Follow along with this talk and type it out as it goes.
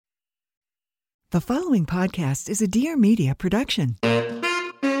The following podcast is a Dear Media production.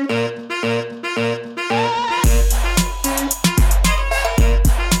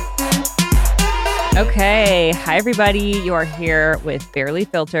 Okay. Hi, everybody. You are here with Barely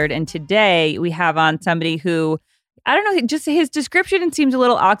Filtered. And today we have on somebody who, I don't know, just his description seems a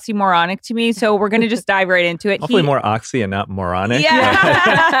little oxymoronic to me. So we're going to just dive right into it. Hopefully more oxy and not moronic.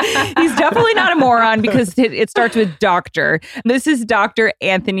 Yeah. He's definitely not a moron because it starts with doctor. This is Dr.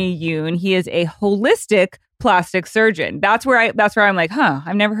 Anthony Youn. He is a holistic plastic surgeon. That's where I'm like,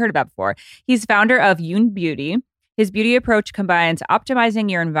 I've never heard of that before. He's founder of Youn Beauty. His beauty approach combines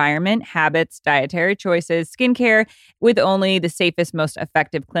optimizing your environment, habits, dietary choices, skincare with only the safest, most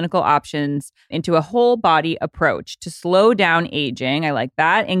effective clinical options into a whole body approach to slow down aging. I like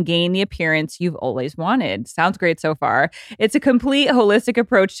that. And gain the appearance you've always wanted. Sounds great so far. It's a complete holistic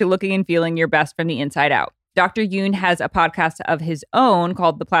approach to looking and feeling your best from the inside out. Dr. Youn has a podcast of his own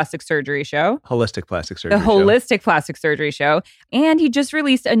called The Plastic Surgery Show. Holistic Plastic Surgery Show. The Holistic Plastic Surgery Show. And he just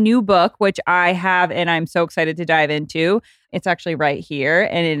released a new book, which I have, and I'm so excited to dive into. It's actually right here,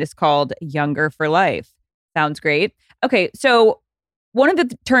 and it is called Younger for Life. Sounds great. Okay, so one of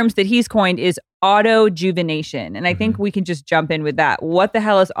the terms that he's coined is autojuvenation. And I think we can just jump in with that. What the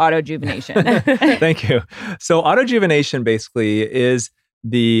hell is autojuvenation? Thank you. So autojuvenation basically is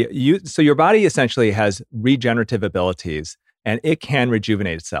so your body essentially has regenerative abilities and it can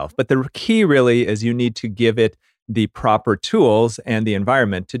rejuvenate itself. But the key really is you need to give it the proper tools and the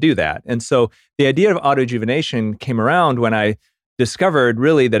environment to do that. And so the idea of autojuvenation came around when I discovered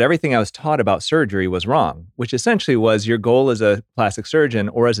really that everything I was taught about surgery was wrong, which essentially was your goal as a plastic surgeon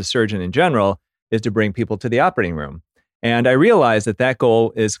or as a surgeon in general is to bring people to the operating room. And I realized that that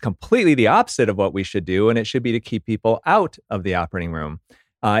goal is completely the opposite of what we should do, and it should be to keep people out of the operating room.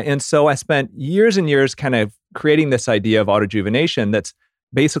 And so I spent years and years kind of creating this idea of autojuvenation that's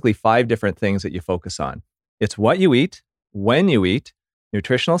basically 5 different things that you focus on. It's what you eat, when you eat,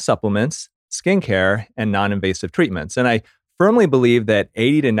 nutritional supplements, skincare, and non-invasive treatments. And I firmly believe that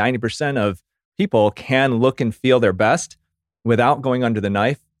 80 to 90% of people can look and feel their best without going under the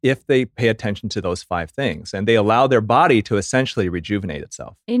knife if they pay attention to those 5 things and they allow their body to essentially rejuvenate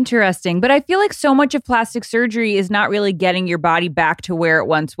itself. Interesting. But I feel like so much of plastic surgery is not really getting your body back to where it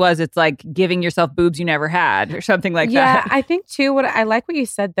once was. It's like giving yourself boobs you never had or something like that. Yeah, I think too, what I like what you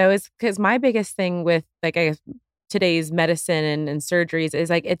said though, is because my biggest thing with like I guess today's medicine and surgeries is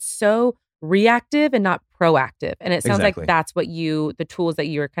like it's so reactive and not proactive. And it sounds like that's what the tools that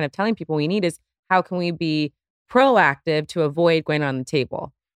you were kind of telling people we need is how can we be proactive to avoid going on the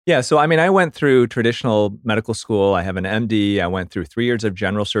table? Yeah. So, I mean, I went through traditional medical school. I have an MD. I went through 3 years of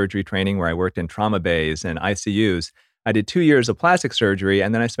general surgery training where I worked in trauma bays and ICUs. I did 2 years of plastic surgery,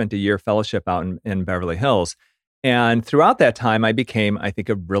 and then I spent a year fellowship out in Beverly Hills. And throughout that time, I became, I think,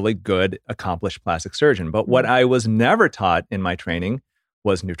 a really good, accomplished plastic surgeon. But what I was never taught in my training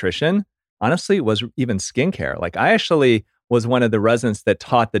was nutrition. Honestly, was even skincare. Like I actually was one of the residents that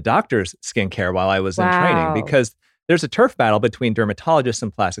taught the doctors skincare while I was in training because there's a turf battle between dermatologists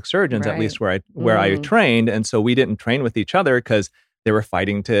and plastic surgeons, at least where I trained. And so we didn't train with each other because they were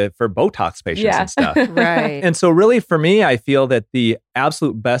fighting for Botox patients and stuff. Right. And so really for me, I feel that the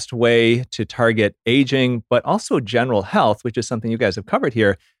absolute best way to target aging, but also general health, which is something you guys have covered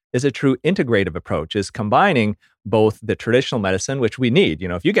here, is a true integrative approach, is combining both the traditional medicine, which we need. You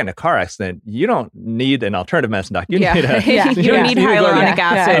know, if you get in a car accident, you don't need an alternative medicine doctor. You need you don't need hyaluronic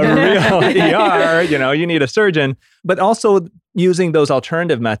acid. A real ER, you need a surgeon. But also using those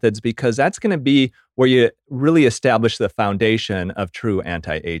alternative methods because that's going to be where you really establish the foundation of true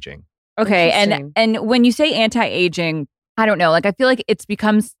anti-aging. Okay. And when you say anti-aging, I don't know, like I feel like it's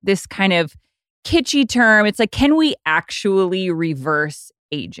becomes this kind of kitschy term. It's like, can we actually reverse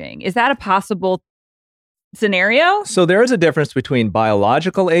aging? Is that a possible scenario? So there is a difference between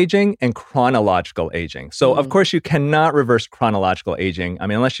biological aging and chronological aging. So of course you cannot reverse chronological aging. I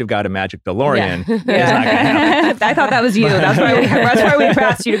mean, unless you've got a magic DeLorean, it's not going to happen. I thought that was you. That's why we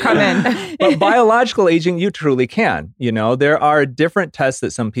asked you to come in. But biological aging, you truly can. You know, there are different tests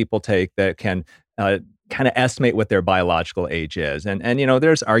that some people take that can kind of estimate what their biological age is. And you know,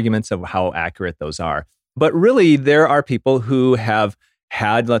 there's arguments of how accurate those are. But really, there are people who have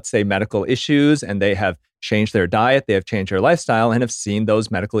had, let's say, medical issues and they have changed their diet, they have changed their lifestyle and have seen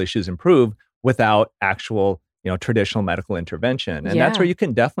those medical issues improve without actual, traditional medical intervention. And that's where you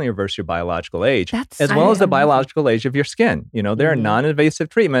can definitely reverse your biological age, as well as the biological age of your skin. You know, there are non-invasive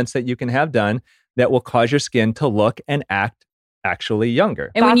treatments that you can have done that will cause your skin to look and act actually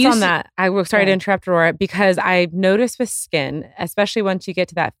younger. And thoughts on that? I will sorry to interrupt, Aurora, because I've noticed with skin, especially once you get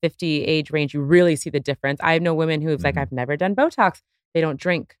to that 50 age range, you really see the difference. I know women who've like, I've never done Botox. They don't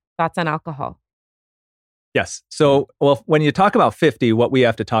drink. Thoughts on alcohol? Yes. So, well, when you talk about 50, what we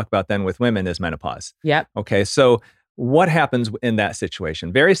have to talk about then with women is menopause. Yep. Okay. So, what happens in that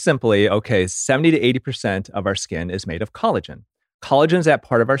situation? Very simply, okay, 70 to 80% of our skin is made of collagen. Collagen is that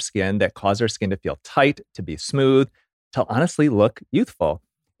part of our skin that causes our skin to feel tight, to be smooth, to honestly look youthful.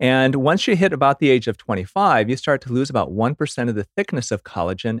 And once you hit about the age of 25, you start to lose about 1% of the thickness of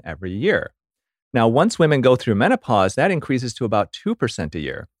collagen every year. Now, once women go through menopause, that increases to about 2% a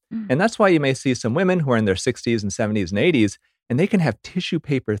year. And that's why you may see some women who are in their 60s and 70s and 80s, and they can have tissue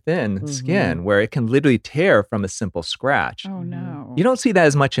paper thin skin where it can literally tear from a simple scratch. Oh, no. You don't see that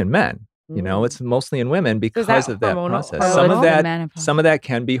as much in men. You know, it's mostly in women because of that process. Menopause. Some of that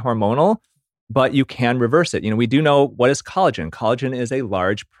can be hormonal, but you can reverse it. You know, we do know what is collagen. Collagen is a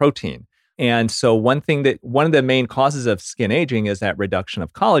large protein. And so one of the main causes of skin aging is that reduction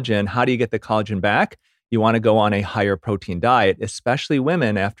of collagen. How do you get the collagen back? You want to go on a higher protein diet, especially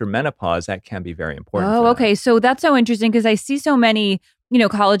women after menopause. That can be very important. Oh, okay. So that's so interesting because I see so many,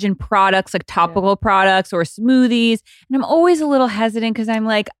 collagen products, like topical products or smoothies. And I'm always a little hesitant because I'm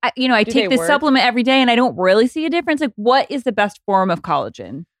like, I take this supplement every day and I don't really see a difference. Like, what is the best form of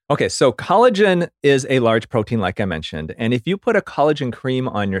collagen? Okay, so collagen is a large protein, like I mentioned. And if you put a collagen cream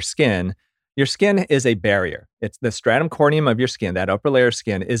on your skin is a barrier. It's the stratum corneum of your skin, that upper layer of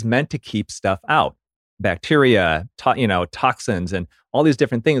skin is meant to keep stuff out. Bacteria, toxins, and all these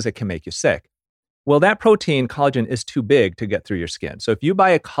different things that can make you sick. Well, that protein, collagen, is too big to get through your skin. So if you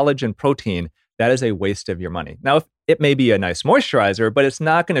buy a collagen protein, that is a waste of your money. Now, it may be a nice moisturizer, but it's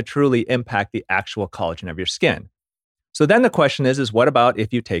not going to truly impact the actual collagen of your skin. So then the question is what about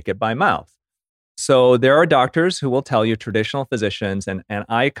if you take it by mouth? So there are doctors who will tell you, traditional physicians, and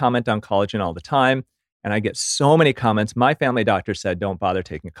I comment on collagen all the time, and I get so many comments. My family doctor said, don't bother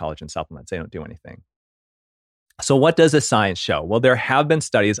taking collagen supplements. They don't do anything. So what does the science show? Well, there have been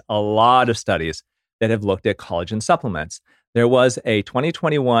studies, a lot of studies, that have looked at collagen supplements. There was a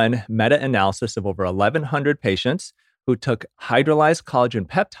 2021 meta-analysis of over 1,100 patients who took hydrolyzed collagen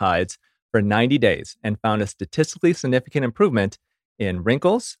peptides for 90 days and found a statistically significant improvement in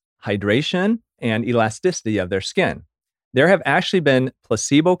wrinkles, hydration, and elasticity of their skin. There have actually been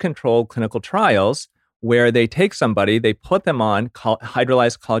placebo-controlled clinical trials where they take somebody, they put them on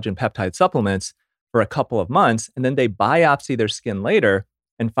hydrolyzed collagen peptide supplements for a couple of months, and then they biopsy their skin later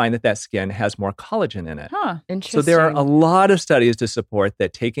and find that skin has more collagen in it. Huh, interesting. So there are a lot of studies to support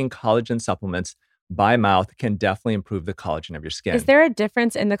that taking collagen supplements by mouth can definitely improve the collagen of your skin. Is there a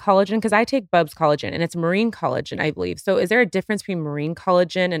difference in the collagen? Because I take Bub's collagen, and it's marine collagen, I believe. So is there a difference between marine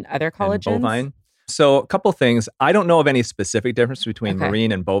collagen and other collagens? And bovine. So a couple things. I don't know of any specific difference between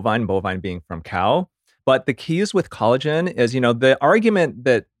marine and bovine being from cow. But the keys with collagen is, the argument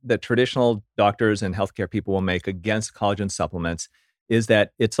that traditional doctors and healthcare people will make against collagen supplements is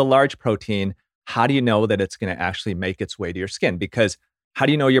that it's a large protein. How do you know that it's going to actually make its way to your skin? Because how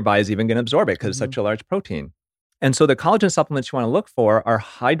do you know your body is even going to absorb it? Because it's such a large protein. And so the collagen supplements you want to look for are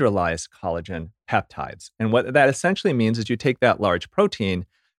hydrolyzed collagen peptides. And what that essentially means is you take that large protein,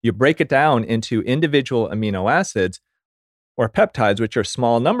 you break it down into individual amino acids or peptides, which are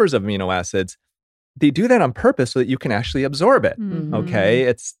small numbers of amino acids. They do that on purpose so that you can actually absorb it. Mm-hmm. Okay.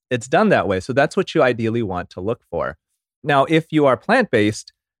 It's done that way. So that's what you ideally want to look for. Now, if you are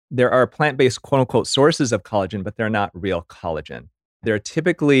plant-based, there are plant-based quote unquote sources of collagen, but they're not real collagen. They're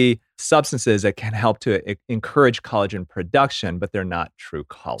typically substances that can help to encourage collagen production, but they're not true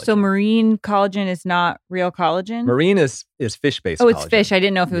collagen. So marine collagen is not real collagen? Marine is fish-based collagen. Oh, it's fish. I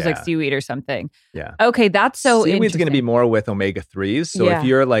didn't know if it was like seaweed or something. Yeah. Okay, that's so Seaweed's going to be more with omega-3s. So if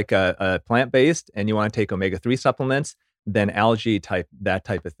you're like a plant-based and you want to take omega-3 supplements, then algae that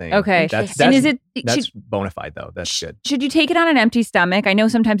type of thing. Okay. That's bona fide though. That's good. Should you take it on an empty stomach? I know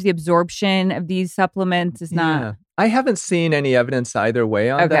sometimes the absorption of these supplements is not. Yeah. I haven't seen any evidence either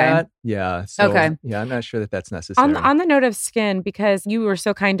way on that. Yeah. So, yeah, I'm not sure that that's necessary. On the note of skin, because you were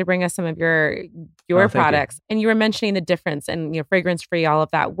so kind to bring us some of your products, and you were mentioning the difference and fragrance free, all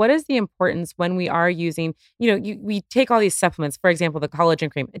of that. What is the importance when we are using? We take all these supplements. For example, the collagen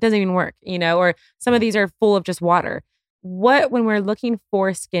cream. It doesn't even work. Or some of these are full of just water. When we're looking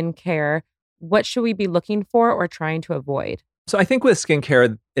for skincare, what should we be looking for or trying to avoid? So I think with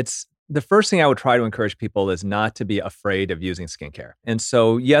skincare, it's the first thing I would try to encourage people is not to be afraid of using skincare. And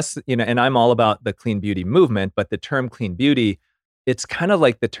so, yes, and I'm all about the clean beauty movement, but the term clean beauty, it's kind of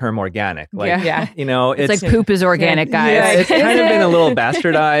like the term organic. It's like poop is organic, guys. Yeah, it's kind of been a little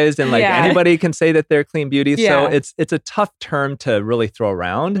bastardized and anybody can say that they're clean beauty. So it's a tough term to really throw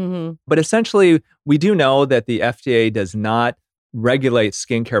around. Mm-hmm. But essentially, we do know that the FDA does not regulate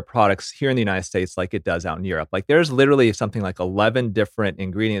skincare products here in the United States like it does out in Europe. Like there's literally something like 11 different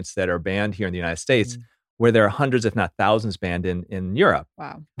ingredients that are banned here in the United States, where there are hundreds, if not thousands, banned in Europe.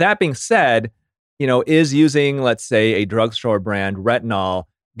 Wow. That being said, is using, let's say, a drugstore brand retinol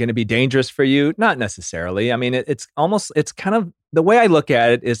going to be dangerous for you? Not necessarily. I mean, it's kind of the way I look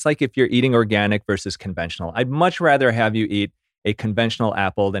at it. It's like if you're eating organic versus conventional. I'd much rather have you eat a conventional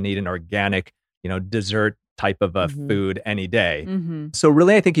apple than eat an organic, dessert type of a food any day. Mm-hmm. So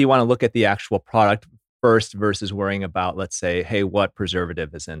really, I think you want to look at the actual product first versus worrying about, let's say, hey, what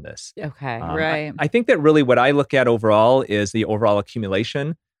preservative is in this? Okay. Right. I think that really what I look at overall is the overall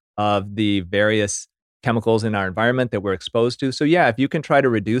accumulation of the various chemicals in our environment that we're exposed to. So yeah, if you can try to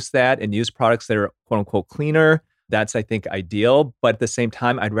reduce that and use products that are quote unquote cleaner, that's, I think, ideal. But at the same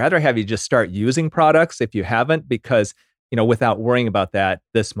time, I'd rather have you just start using products if you haven't, because, without worrying about that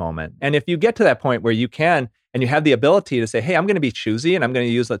this moment. And if you get to that point where you can, and you have the ability to say, hey, I'm going to be choosy and I'm going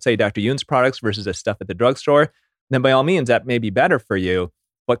to use, let's say, Dr. Youn's products versus the stuff at the drugstore, then by all means, that may be better for you.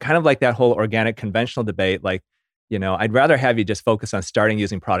 But kind of like that whole organic conventional debate, like, I'd rather have you just focus on starting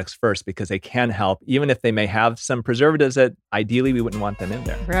using products first because they can help, even if they may have some preservatives that ideally we wouldn't want them in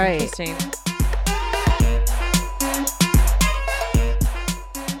there. Right. Interesting.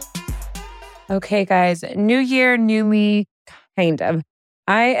 Okay, guys, new year, new me, kind of.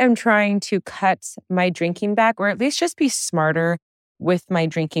 I am trying to cut my drinking back, or at least just be smarter with my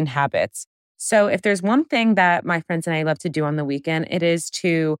drinking habits. So if there's one thing that my friends and I love to do on the weekend, it is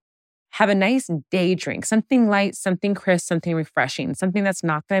to have a nice day drink, something light, something crisp, something refreshing, something that's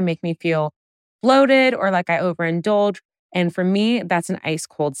not going to make me feel bloated or like I overindulge. And for me, that's an ice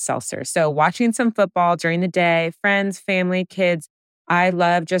cold seltzer. So watching some football during the day, friends, family, kids. I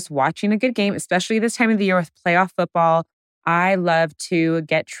love just watching a good game, especially this time of the year with playoff football. I love to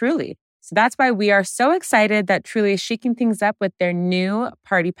get Truly. So that's why we are so excited that Truly is shaking things up with their new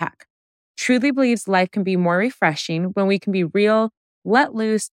party pack. Truly believes life can be more refreshing when we can be real, let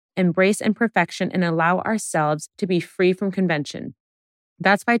loose, embrace imperfection, and allow ourselves to be free from convention.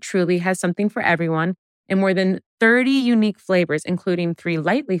 That's why Truly has something for everyone in more than 30 unique flavors, including 3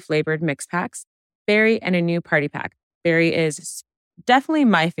 lightly flavored mix packs, berry, and a new party pack. Berry is definitely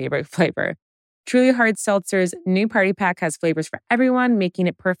my favorite flavor. Truly Hard Seltzer's new party pack has flavors for everyone, making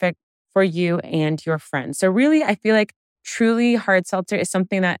it perfect for you and your friends. So really, I feel like Truly Hard Seltzer is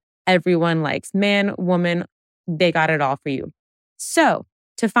something that everyone likes. Man, woman, they got it all for you. So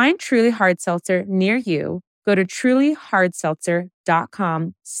to find Truly Hard Seltzer near you, go to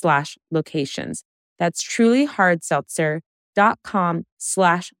trulyhardseltzer.com/locations. That's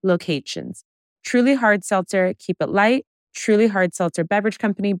trulyhardseltzer.com/locations. Truly Hard Seltzer, keep it light. Truly Hard Seltzer Beverage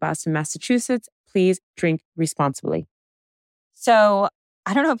Company, Boston, Massachusetts. Please drink responsibly. So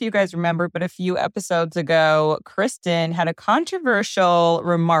I don't know if you guys remember, but a few episodes ago, Kristen had a controversial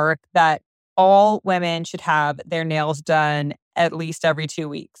remark that all women should have their nails done at least every 2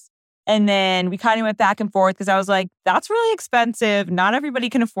 weeks. And then we kind of went back and forth because I was like, that's really expensive. Not everybody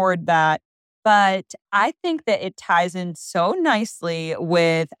can afford that. But I think that it ties in so nicely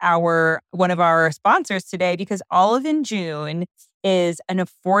with one of our sponsors today, because Olive & June is an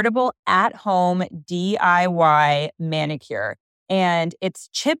affordable at-home DIY manicure. And it's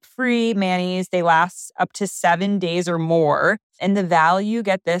chip-free manis. They last up to 7 days or more. And the value,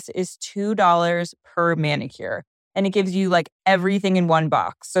 get this, is $2 per manicure. And it gives you like everything in one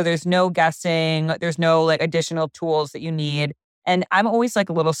box. So there's no guessing. There's no like additional tools that you need. And I'm always like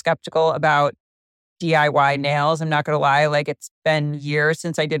a little skeptical about DIY nails. I'm not going to lie. Like it's been years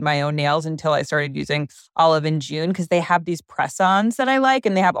since I did my own nails until I started using Olive & June, because they have these press-ons that I like,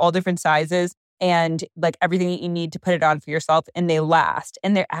 and they have all different sizes and like everything that you need to put it on for yourself, and they last.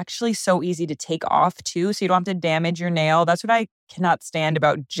 And they're actually so easy to take off too, so you don't have to damage your nail. That's what I cannot stand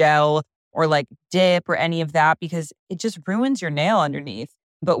about gel or like dip or any of that, because it just ruins your nail underneath.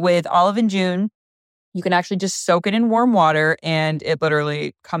 But with Olive & June, you can actually just soak it in warm water and it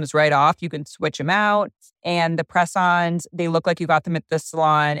literally comes right off. You can switch them out. And the press-ons, they look like you got them at the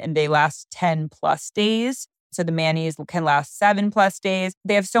salon, and they last 10 plus days. So the manis can last 7 plus days.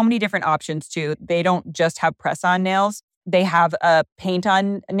 They have so many different options too. They don't just have press-on nails. They have a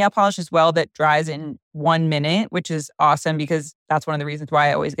paint-on nail polish as well that dries in 1 minute, which is awesome, because that's one of the reasons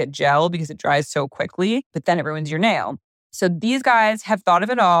why I always get gel, because it dries so quickly, but then it ruins your nail. So these guys have thought of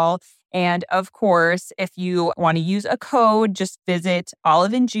it all. And of course, if you want to use a code, just visit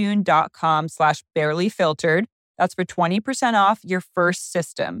oliveandjune.com/barelyfiltered. That's for 20% off your first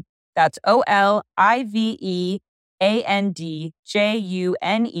system. That's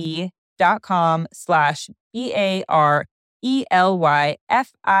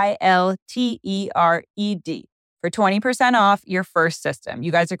for 20% off your first system.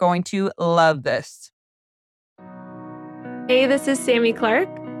 You guys are going to love this. Hey, this is Sammy Clark.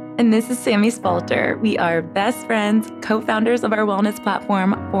 And this is Sammy Spalter. We are best friends, co-founders of our wellness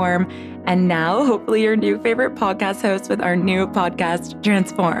platform, Form, and now hopefully your new favorite podcast host with our new podcast,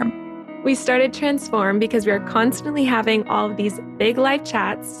 Transform. We started Transform because we are constantly having all of these big life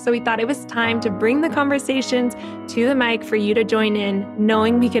chats, so we thought it was time to bring the conversations to the mic for you to join in,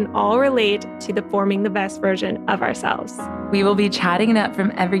 knowing we can all relate to the forming the best version of ourselves. We will be chatting it up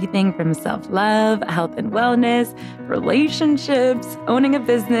from everything from self-love, health and wellness, relationships, owning a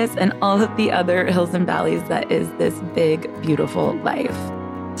business, and all of the other hills and valleys that is this big, beautiful life.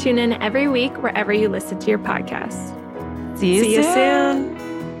 Tune in every week wherever you listen to your podcast. See you soon.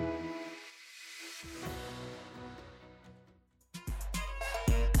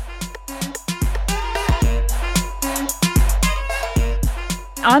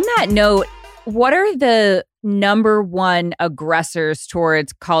 On that note, what are the number one aggressors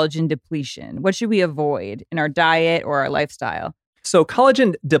towards collagen depletion? What should we avoid in our diet or our lifestyle? So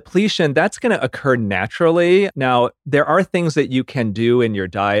collagen depletion, that's going to occur naturally. Now, there are things that you can do in your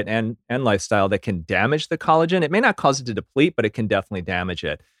diet and lifestyle that can damage the collagen. It may not cause it to deplete, but it can definitely damage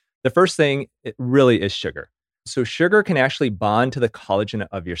it. The first thing, it really is sugar. So sugar can actually bond to the collagen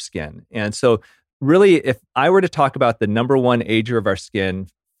of your skin. And so really, if I were to talk about the number one ager of our skin,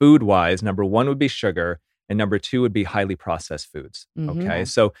 food-wise, number one would be sugar, and number two would be highly processed foods. Okay,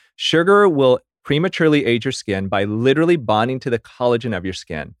 so sugar will prematurely age your skin by literally bonding to the collagen of your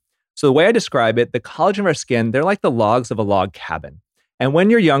skin. So the way I describe it, the collagen of our skin, they're like the logs of a log cabin. And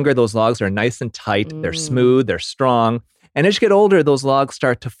when you're younger, those logs are nice and tight, they're smooth, they're strong. And as you get older, those logs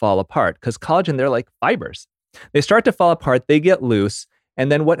start to fall apart because collagen, they're like fibers. They start to fall apart, they get loose. And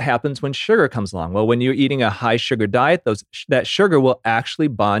then what happens when sugar comes along? Well, when you're eating a high sugar diet, that sugar will actually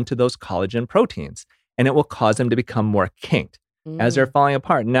bond to those collagen proteins, and it will cause them to become more kinked as they're falling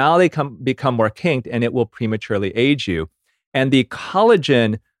apart. Now they become more kinked, and it will prematurely age you. And the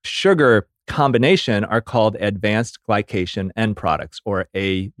collagen sugar combination are called advanced glycation end products, or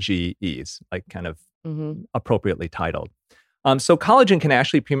AGEs, like kind of appropriately titled. So collagen can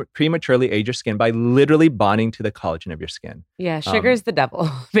actually prematurely age your skin by literally bonding to the collagen of your skin. Yeah, sugar's the devil,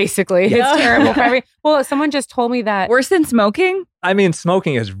 basically. Yeah. It's terrible for everyone. Well, someone just told me that. Worse than smoking? I mean,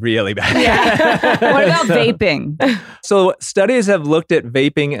 smoking is really bad. Yeah. What about vaping? So studies have looked at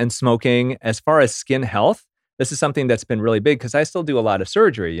vaping and smoking as far as skin health. This is something that's been really big because I still do a lot of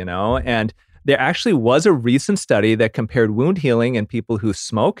surgery, and there actually was a recent study that compared wound healing in people who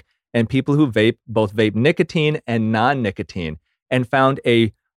smoke and people who vape, both vape nicotine and non-nicotine, and found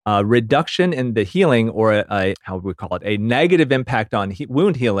a reduction in the healing, or how would we call it, a negative impact on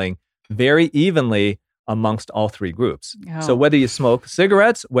wound healing very evenly amongst all three groups. Oh. So whether you smoke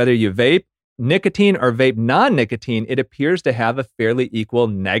cigarettes, whether you vape nicotine or vape non-nicotine, it appears to have a fairly equal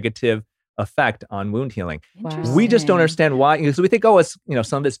negative effect on wound healing. We just don't understand why, because we think, it's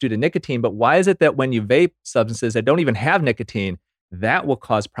some of it's due to nicotine, but why is it that when you vape substances that don't even have nicotine, that will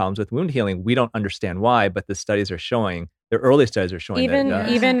cause problems with wound healing? We don't understand why, but the early studies are showing that it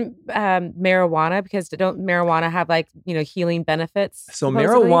does. Even marijuana, because don't marijuana have healing benefits? So supposedly?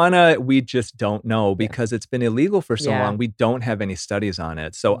 Marijuana, we just don't know because it's been illegal for so long. We don't have any studies on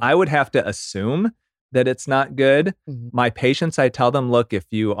it. So I would have to assume that it's not good. My patients, I tell them, look, if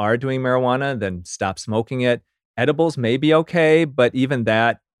you are doing marijuana, then stop smoking it. Edibles may be okay, but even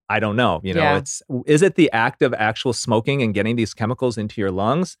that, I don't know. Is it the act of actual smoking and getting these chemicals into your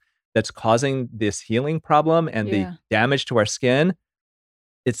lungs that's causing this healing problem and the damage to our skin?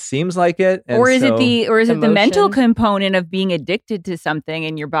 It seems like it. And is it the mental component of being addicted to something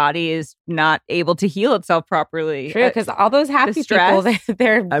and your body is not able to heal itself properly? True, because all those happy people,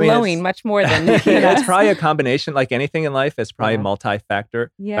 they're glowing much more than it's probably a combination, like anything in life. It's probably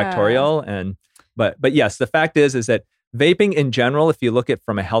factorial. But yes, the fact is that vaping in general, if you look at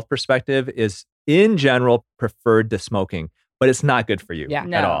from a health perspective, is in general preferred to smoking, but it's not good for you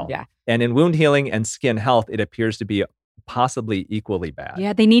at all. Yeah. And in wound healing and skin health, it appears to be possibly equally bad.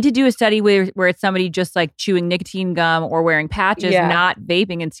 Yeah, they need to do a study where it's somebody just like chewing nicotine gum or wearing patches, not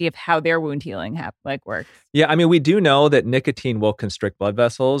vaping, and see how their wound healing works. Yeah, I mean, we do know that nicotine will constrict blood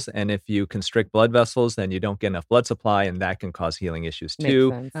vessels, and if you constrict blood vessels, then you don't get enough blood supply, and that can cause healing issues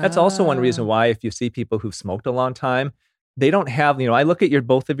too. That's also one reason why if you see people who've smoked a long time, they don't have, I look at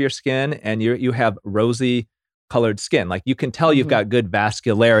both of your skin, and you have rosy colored skin. Like you can tell you've got good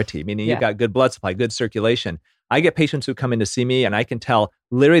vascularity, meaning you've got good blood supply, good circulation. I get patients who come in to see me, and I can tell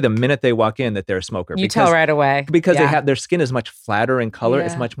literally the minute they walk in that they're a smoker. You tell right away. Because their skin is much flatter in color.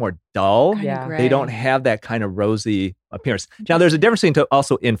 It's much more dull. They don't have that kind of rosy appearance. Now, there's a difference between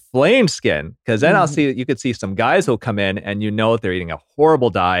also inflamed skin, because then you could see some guys who'll come in and they're eating a horrible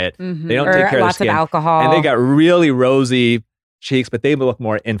diet. They don't take care of their skin. Lots of alcohol. And they got really rosy cheeks, but they look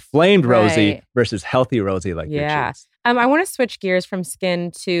more inflamed rosy Right. versus healthy rosy like your cheeks. I want to switch gears from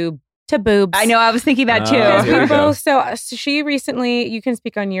skin to boobs. I know. I was thinking that too. Oh, here we go. So she recently, you can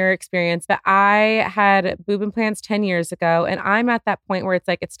speak on your experience, but I had boob implants 10 years ago. And I'm at that point where it's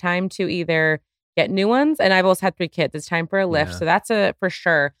like, it's time to either get new ones. And I've also had 3 kids. It's time for a lift. Yeah. So that's a for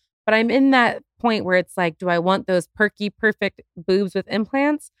sure. But I'm in that point where it's like, do I want those perky, perfect boobs with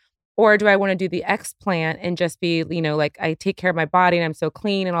implants? Or do I want to do the explant and just be, like I take care of my body and I'm so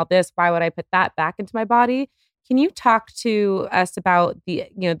clean and all this. Why would I put that back into my body? Can you talk to us about the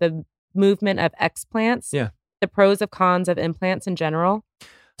movement of explants? Yeah. The pros of cons of implants in general?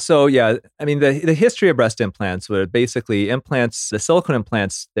 So yeah, I mean, the history of breast implants were basically implants, the silicone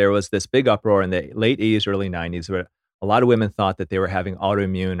implants, there was this big uproar in the late 80s, early 90s where a lot of women thought that they were having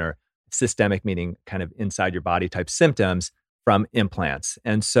autoimmune or systemic, meaning kind of inside your body type symptoms from implants.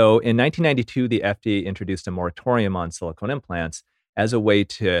 And so in 1992, the FDA introduced a moratorium on silicone implants as a way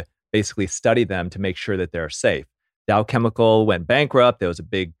to basically study them to make sure that they're safe. Dow Chemical went bankrupt. There was a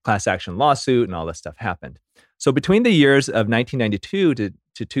big class action lawsuit and all this stuff happened. So between the years of 1992 to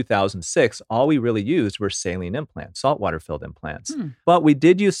 2006, all we really used were saline implants, saltwater-filled implants. But we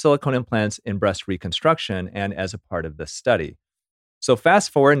did use silicone implants in breast reconstruction and as a part of this study. So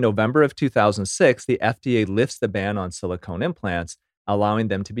fast forward November of 2006, the FDA lifts the ban on silicone implants, allowing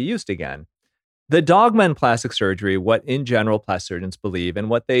them to be used again. The dogma in plastic surgery, what in general plastic surgeons believe and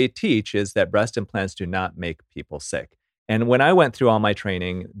what they teach is that breast implants do not make people sick. And when I went through all my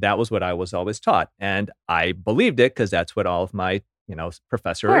training, that was what I was always taught. And I believed it because that's what all of my,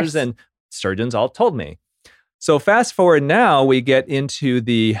 professors and surgeons all told me. So fast forward now, we get into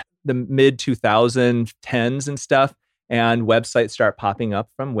the mid 2010s and stuff, and websites start popping up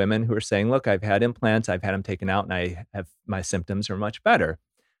from women who are saying, look, I've had implants, I've had them taken out, and my symptoms are much better.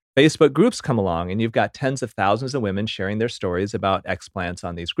 Facebook groups come along, and you've got tens of thousands of women sharing their stories about explants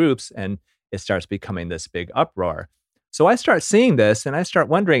on these groups, and it starts becoming this big uproar. So I start seeing this, and I start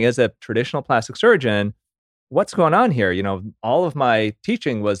wondering, as a traditional plastic surgeon, what's going on here? All of my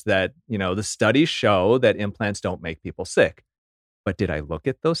teaching was that, the studies show that implants don't make people sick. But did I look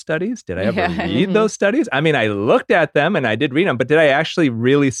at those studies? Did I ever read those studies? I mean, I looked at them and I did read them, but did I actually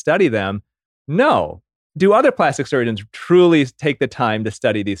really study them? No. Do other plastic surgeons truly take the time to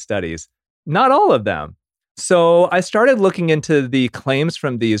study these studies? Not all of them. So I started looking into the claims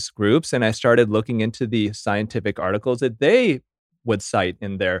from these groups, and I started looking into the scientific articles that they would cite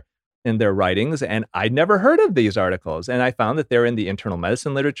in their writings, and I'd never heard of these articles. And I found that they're in the internal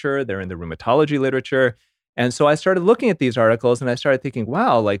medicine literature, they're in the rheumatology literature. And so I started looking at these articles and I started thinking,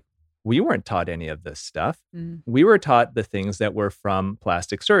 wow, like we weren't taught any of this stuff. We were taught the things that were from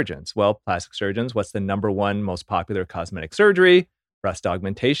plastic surgeons. Well, plastic surgeons, what's the number one most popular cosmetic surgery? Breast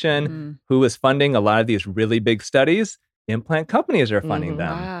augmentation. Who is funding a lot of these really big studies? Implant companies are funding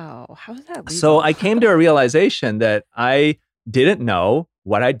them. Wow. How is that legal? So I came to a realization that I didn't know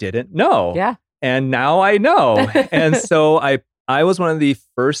what I didn't know. Yeah. And now I know. And so I was one of the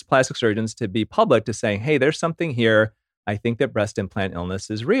first plastic surgeons to be public to saying, hey, there's something here. I think that breast implant illness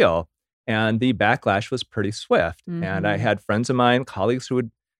is real. And the backlash was pretty swift. And I had friends of mine, colleagues who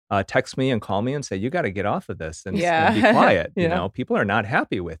would text me and call me and say, you got to get off of this and be quiet. People are not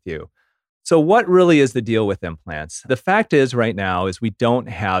happy with you. So what really is the deal with implants? The fact is right now is we don't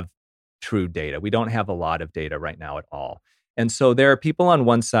have true data. We don't have a lot of data right now at all. And so there are people on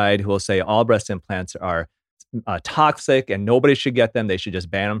one side who will say all breast implants are toxic and nobody should get them. They should just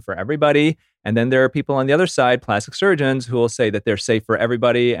ban them for everybody. And then there are people on the other side, plastic surgeons, who will say that they're safe for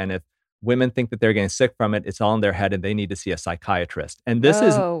everybody. And if women think that they're getting sick from it, it's all in their head and they need to see a psychiatrist. And this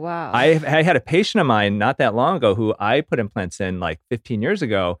is, wow. I had a patient of mine not that long ago who I put implants in like 15 years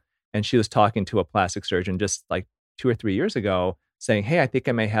ago. And she was talking to a plastic surgeon just like 2 or 3 years ago saying, hey, I think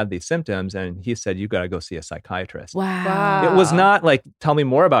I may have these symptoms. And he said, you got to go see a psychiatrist. Wow. It was not like, tell me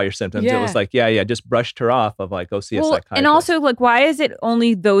more about your symptoms. It was like, yeah, just brushed her off of like, go see a psychiatrist. And also, like, why is it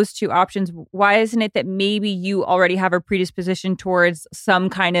only those two options? Why isn't it that maybe you already have a predisposition towards some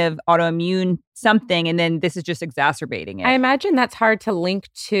kind of autoimmune something, and then this is just exacerbating it? I imagine that's hard to link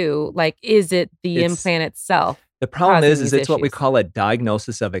to. Like, is it the implant itself? The problem is it's issues? what we call a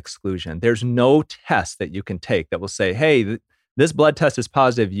diagnosis of exclusion. There's no test that you can take that will say, hey, this blood test is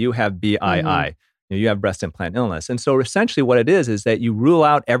positive, you have BII, you have breast implant illness. And so essentially what it is that you rule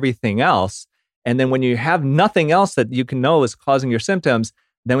out everything else. And then when you have nothing else that you can know is causing your symptoms,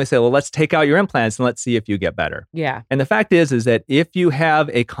 then we say, well, let's take out your implants and let's see if you get better. Yeah. And the fact is that if you have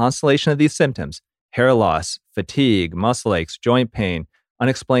a constellation of these symptoms, hair loss, fatigue, muscle aches, joint pain,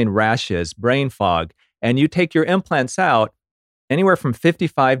 unexplained rashes, brain fog, and you take your implants out, anywhere from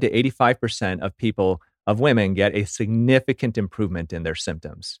 55 to 85% of people of women get a significant improvement in their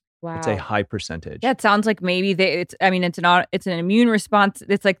symptoms. Wow. It's a high percentage. Yeah, it sounds like maybe it's an immune response.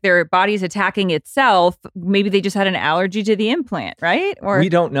 It's like their body's attacking itself. Maybe they just had an allergy to the implant, right? Or we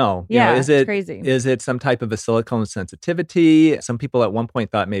don't know. Yeah, is it's it crazy. Is it some type of a silicone sensitivity? Some people at one point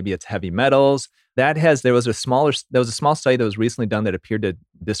thought maybe it's heavy metals. There was a small study that was recently done that appeared to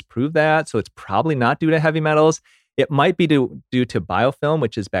disprove that. So it's probably not due to heavy metals. It might be due to biofilm,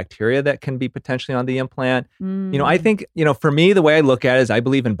 which is bacteria that can be potentially on the implant. I think, for me, the way I look at it is I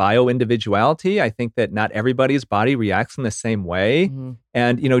believe in bio-individuality. I think that not everybody's body reacts in the same way. Mm-hmm.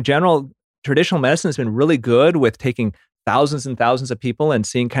 And, traditional medicine has been really good with taking thousands and thousands of people and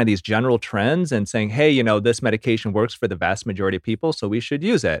seeing kind of these general trends and saying, hey, this medication works for the vast majority of people, so we should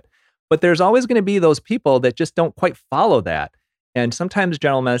use it. But there's always going to be those people that just don't quite follow that. And sometimes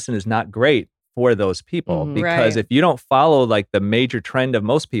general medicine is not great for those people because if you don't follow like the major trend of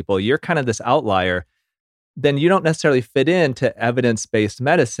most people, you're kind of this outlier, then you don't necessarily fit into evidence-based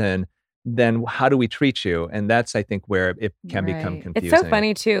medicine. Then how do we treat you? And that's, I think, where it can become confusing. It's so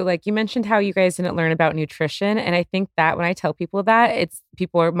funny too. Like you mentioned how you guys didn't learn about nutrition. And I think that when I tell people that,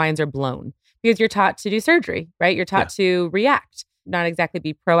 minds are blown because you're taught to do surgery, right? You're taught to react, not exactly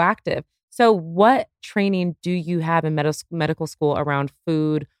be proactive. So what training do you have in medical school around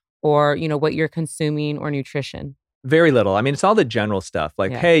food or, what you're consuming or nutrition? Very little. I mean, it's all the general stuff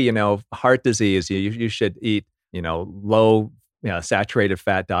like, hey, heart disease, you should eat, low saturated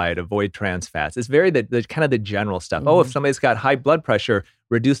fat diet, avoid trans fats. It's very the kind of the general stuff. Oh, if somebody's got high blood pressure,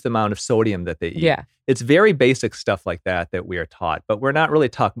 reduce the amount of sodium that they eat. Yeah. It's very basic stuff like that we are taught, but we're not really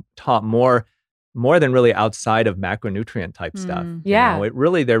taught more than really outside of macronutrient type stuff. Yeah. There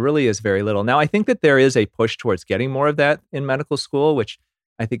really is very little. Now, I think that there is a push towards getting more of that in medical school, which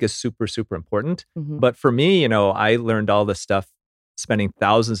I think is super, super important. But for me, I learned all this stuff spending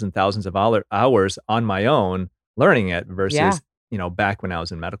thousands and thousands of hours on my own learning it versus, back when I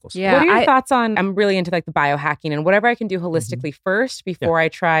was in medical school. Yeah. What are your thoughts on, I'm really into like the biohacking and whatever I can do holistically first before I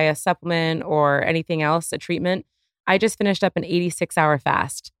try a supplement or anything else, a treatment. I just finished up an 86-hour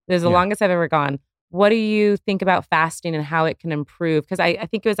fast. It was the longest I've ever gone. What do you think about fasting and how it can improve? Because I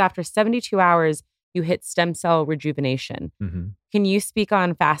think it was after 72 hours, you hit stem cell rejuvenation. Can you speak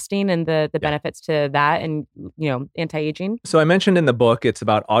on fasting and the benefits to that and, anti-aging? So I mentioned in the book, it's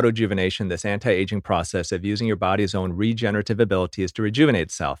about autojuvenation, this anti-aging process of using your body's own regenerative abilities to rejuvenate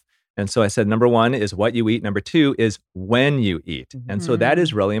itself. And so I said, number one is what you eat. Number two is when you eat. And so that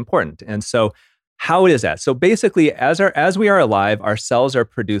is really important. And so how is that? So basically, as we are alive, our cells are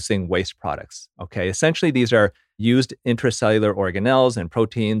producing waste products. Okay. Essentially, these are used intracellular organelles and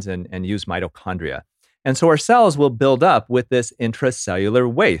proteins and used mitochondria. And so our cells will build up with this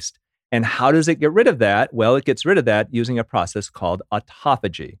intracellular waste. And how does it get rid of that? Well, it gets rid of that using a process called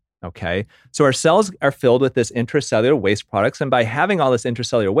autophagy. Okay. So our cells are filled with this intracellular waste products. And by having all this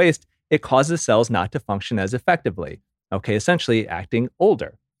intracellular waste, it causes cells not to function as effectively. Okay. Essentially acting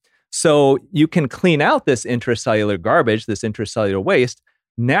older. So you can clean out this intracellular garbage, this intracellular waste,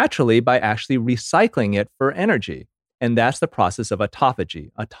 naturally by actually recycling it for energy. And that's the process of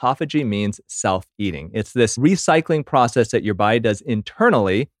autophagy. Autophagy means self-eating. It's this recycling process that your body does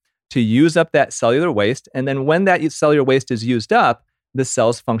internally to use up that cellular waste. And then when that cellular waste is used up, the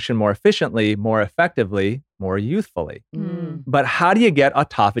cells function more efficiently, more effectively, more youthfully. But how do you get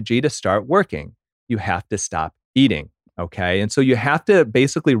autophagy to start working? You have to stop eating. Okay. And so you have to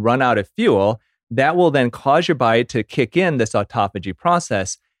basically run out of fuel. That will then cause your body to kick in this autophagy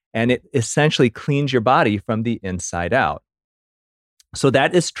process, and it essentially cleans your body from the inside out. So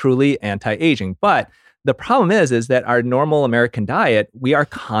that is truly anti-aging. But the problem is that our normal American diet, we are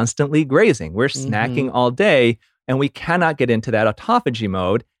constantly grazing. We're snacking all day, and we cannot get into that autophagy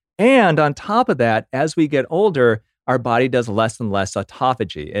mode. And on top of that, as we get older, our body does less and less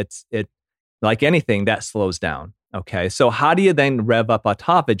autophagy. It like anything, that slows down. Okay, so how do you then rev up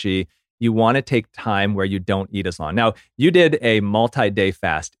autophagy? You want to take time where you don't eat as long. Now, you did a multi-day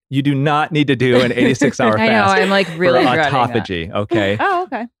fast. You do not need to do an 86-hour fast. I know, I'm like really for autophagy, that. Okay? Oh,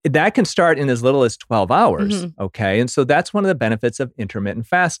 okay. That can start in as little as 12 hours, okay? And so that's one of the benefits of intermittent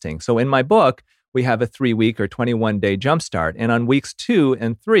fasting. So in my book, we have a 3-week or 21-day jumpstart. And on weeks 2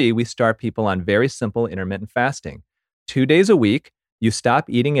 and 3, we start people on very simple intermittent fasting. 2 days a week, you stop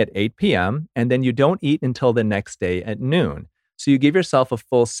eating at 8 p.m., and then you don't eat until the next day at noon. So you give yourself a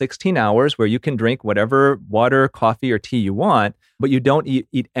full 16 hours where you can drink whatever water, coffee, or tea you want, but you don't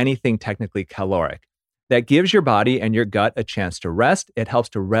eat anything technically caloric. That gives your body and your gut a chance to rest. It helps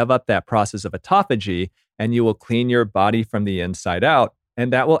to rev up that process of autophagy, and you will clean your body from the inside out,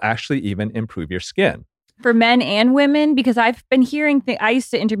 and that will actually even improve your skin. For men and women, because I've been hearing I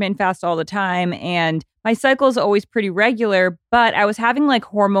used to intermittent fast all the time, and my cycle is always pretty regular, but I was having like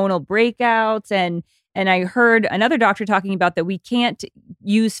hormonal breakouts and I heard another doctor talking about that we can't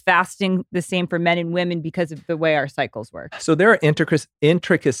use fasting the same for men and women because of the way our cycles work. So there are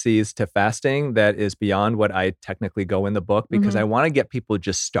intricacies to fasting that is beyond what I technically go in the book, because I want to get people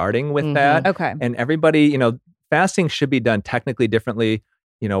just starting with that. Okay. And everybody, fasting should be done technically differently,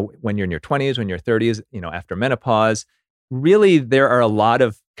 when you're in your 20s, when you're 30s, after menopause. Really, there are a lot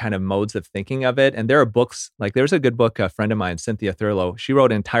of kind of modes of thinking of it. And there are books, like there's a good book, a friend of mine, Cynthia Thurlow, she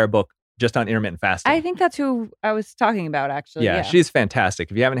wrote an entire book just on intermittent fasting. I think that's who I was talking about, actually. Yeah, she's fantastic.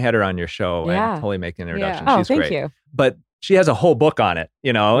 If you haven't had her on your show, I'd totally make an introduction. Oh, she's thank great. you. But she has a whole book on it,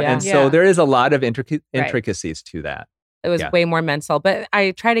 And so there is a lot of intricacies to that. It was way more mental. But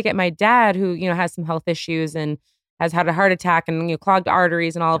I try to get my dad, who, has some health issues and has had a heart attack and clogged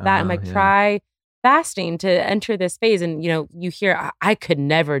arteries and all of that. I'm like, try fasting to enter this phase. And, you hear, I could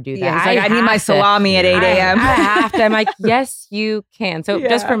never do that. Yeah, he's like, I need my salami at 8 a.m. I have to. I'm like, yes, you can. So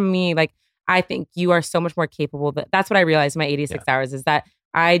just for me, like, I think you are so much more capable. That's what I realized in my 86 hours is that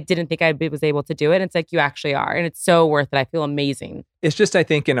I didn't think I was able to do it. It's like, you actually are. And it's so worth it. I feel amazing. It's just, I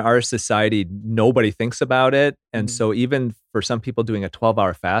think in our society, nobody thinks about it. And so even for some people doing a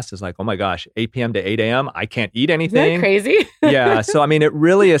 12-hour fast is like, oh my gosh, 8 p.m. to 8 a.m., I can't eat anything. Isn't that crazy? Yeah. So, I mean, it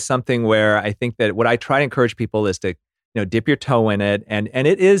really is something where I think that what I try to encourage people is to, dip your toe in it. And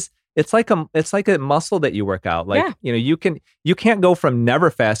it's like a muscle that you work out. Like, you can't go from never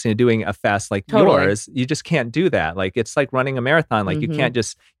fasting to doing a fast like yours. You just can't do that. Like, it's like running a marathon. Like, you can't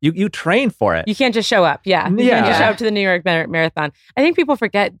just, you train for it. You can't just show up. Yeah. You can't just show up to the New York Marathon. I think people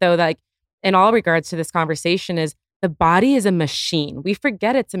forget, though, that like, in all regards to this conversation is the body is a machine. We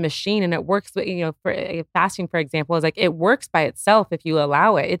forget it's a machine, and it works, for fasting, for example, is like, it works by itself if you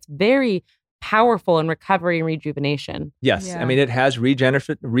allow it. It's very powerful in recovery and rejuvenation. Yes. Yeah. I mean, it has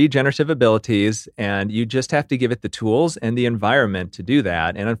regenerative abilities, and you just have to give it the tools and the environment to do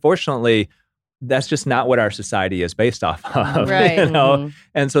that. And unfortunately, that's just not what our society is based off of. Right.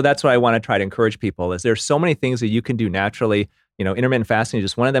 And so that's what I want to try to encourage people is there's so many things that you can do naturally. Intermittent fasting is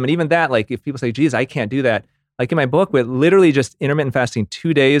just one of them. And even that, like if people say, geez, I can't do that. Like in my book, with literally just intermittent fasting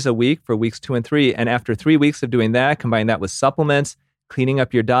 2 days a week for weeks 2 and 3. And after 3 weeks of doing that, combine that with supplements, cleaning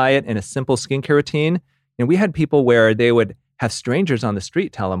up your diet, and a simple skincare routine. And we had people where they would have strangers on the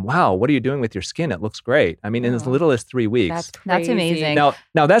street tell them, wow, what are you doing with your skin? It looks great. I mean, in as little as 3 weeks. That's amazing. Now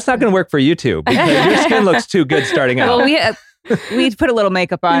that's not going to work for you two because your skin looks too good starting out. Well, we put a little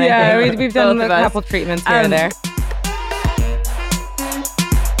makeup on it. Yeah, we've done a couple treatments here and there.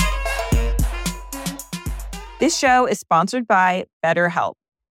 This show is sponsored by BetterHelp.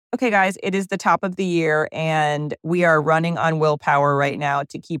 Okay, guys, it is the top of the year, and we are running on willpower right now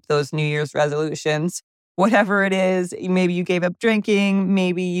to keep those New Year's resolutions. Whatever it is, maybe you gave up drinking,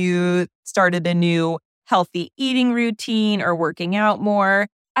 maybe you started a new healthy eating routine or working out more.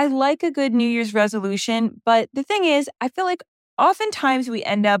 I like a good New Year's resolution, but the thing is, I feel like oftentimes we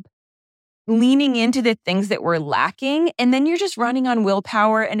end up leaning into the things that we're lacking, and then you're just running on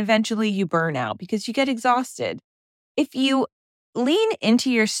willpower, and eventually you burn out because you get exhausted. If you lean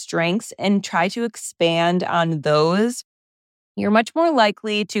into your strengths and try to expand on those, you're much more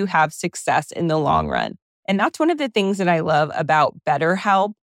likely to have success in the long run. And that's one of the things that I love about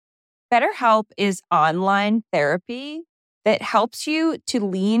BetterHelp. BetterHelp is online therapy that helps you to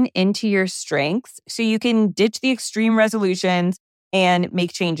lean into your strengths so you can ditch the extreme resolutions and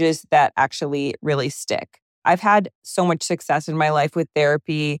make changes that actually really stick. I've had so much success in my life with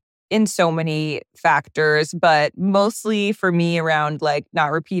therapy in so many factors, but mostly for me around like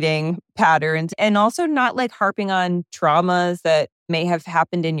not repeating patterns and also not like harping on traumas that may have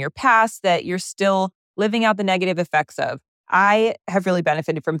happened in your past that you're still living out the negative effects of. I have really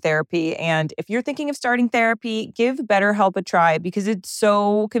benefited from therapy. And if you're thinking of starting therapy, give BetterHelp a try because it's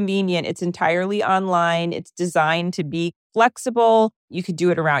so convenient. It's entirely online. It's designed to be flexible. You could do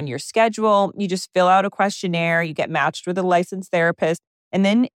it around your schedule. You just fill out a questionnaire. You get matched with a licensed therapist. And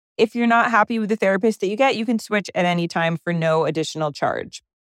then if you're not happy with the therapist that you get, you can switch at any time for no additional charge.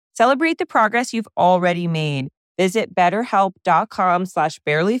 Celebrate the progress you've already made. Visit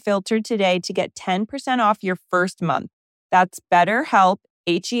BetterHelp.com/barelyfiltered today to get 10% off your first month. That's BetterHelp,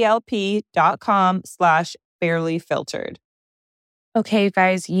 HELP.com/barelyfiltered. Okay,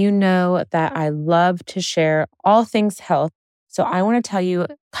 guys, you know that I love to share all things health. So I want to tell you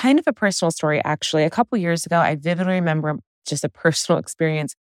kind of a personal story, actually. A couple years ago, I vividly remember just a personal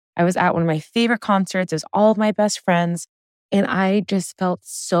experience. I was at one of my favorite concerts. It was all of my best friends. And I just felt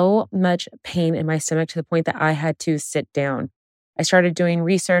so much pain in my stomach to the point that I had to sit down. I started doing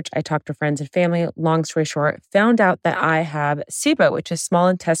research. I talked to friends and family. Long story short, found out that I have SIBO, which is small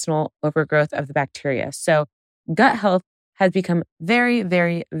intestinal overgrowth of the bacteria. So gut health has become very,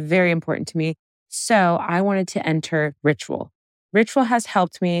 very, very important to me. So I wanted to enter Ritual. Ritual has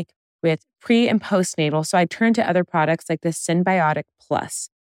helped me with pre and postnatal. So I turned to other products like the Symbiotic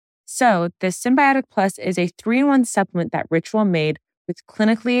Plus. So the Symbiotic Plus is a 3-in-1 supplement that Ritual made with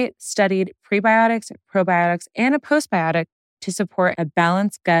clinically studied prebiotics, probiotics, and a postbiotic to support a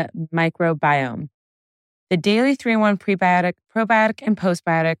balanced gut microbiome. The daily 3-in-1 prebiotic, probiotic, and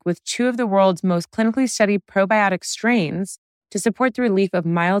postbiotic with 2 of the world's most clinically studied probiotic strains to support the relief of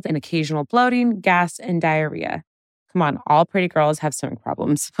mild and occasional bloating, gas, and diarrhea. Come on, all pretty girls have stomach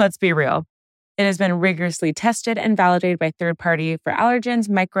problems. Let's be real. It has been rigorously tested and validated by third party for allergens,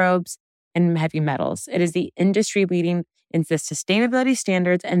 microbes, and heavy metals. It is the industry leading in the sustainability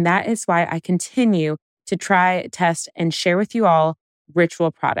standards, and that is why I continue to try, test, and share with you all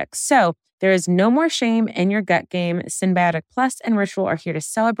Ritual products. So there is no more shame in your gut game. Symbiotic Plus and Ritual are here to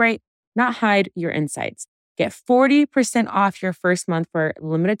celebrate, not hide your insights. Get 40% off your first month for a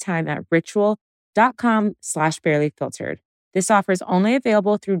limited time at ritual.com/barelyfiltered. This offer is only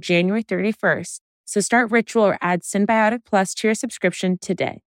available through January 31st. So start Ritual or add Symbiotic Plus to your subscription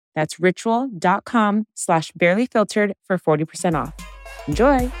today. That's ritual.com/barelyfiltered for 40% off.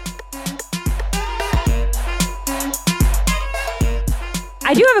 Enjoy.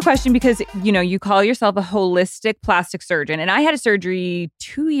 I do have a question because, you call yourself a holistic plastic surgeon, and I had a surgery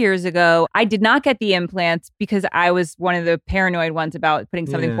 2 years ago. I did not get the implants because I was one of the paranoid ones about putting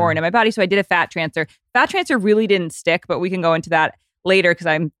something foreign in my body. So I did a fat transfer. Fat transfer really didn't stick, but we can go into that later because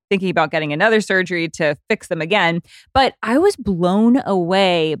I'm thinking about getting another surgery to fix them again. But I was blown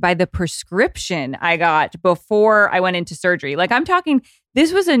away by the prescription I got before I went into surgery. Like, I'm talking,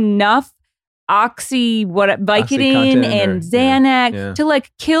 this was enough Vicodin and Xanax to like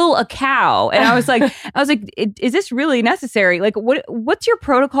kill a cow. And I was like, is this really necessary? Like, what's your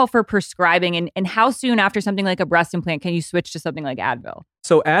protocol for prescribing, and how soon after something like a breast implant can you switch to something like Advil?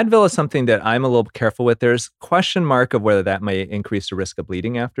 So Advil is something that I'm a little careful with. There's question mark of whether that may increase the risk of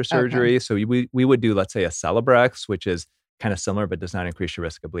bleeding after surgery. Okay. So we would do, let's say, a Celebrex, which is kind of similar but does not increase your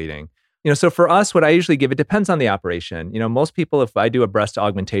risk of bleeding. So for us, what I usually give, it depends on the operation. Most people, if I do a breast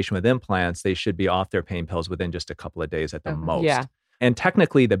augmentation with implants, they should be off their pain pills within just a couple of days at the most. Yeah. And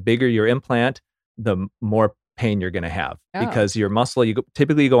technically, the bigger your implant, the more pain you're going to have because your muscle,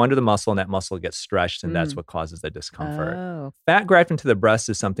 typically you go under the muscle and that muscle gets stretched, and that's what causes the discomfort. Fat graft into the breast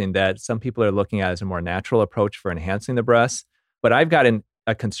is something that some people are looking at as a more natural approach for enhancing the breast. But I've got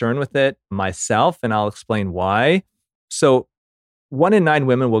a concern with it myself, and I'll explain why. So 1 in 9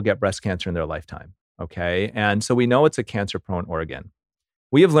 women will get breast cancer in their lifetime, okay? And so we know it's a cancer-prone organ.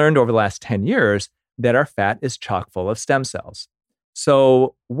 We have learned over the last 10 years that our fat is chock full of stem cells.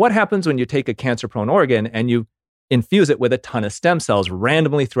 So what happens when you take a cancer-prone organ and you infuse it with a ton of stem cells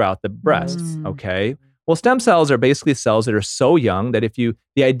randomly throughout the breast, okay? Well, stem cells are basically cells that are so young that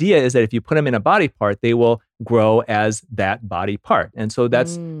the idea is that if you put them in a body part, they will grow as that body part. And so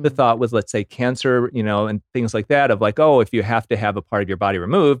that's the thought with, let's say, cancer, and things like that of like, if you have to have a part of your body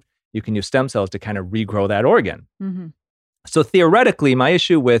removed, you can use stem cells to kind of regrow that organ. Mm-hmm. So theoretically, my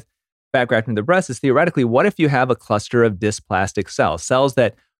issue with fat grafting the breast is theoretically, what if you have a cluster of dysplastic cells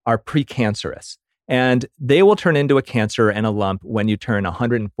that are precancerous, and they will turn into a cancer and a lump when you turn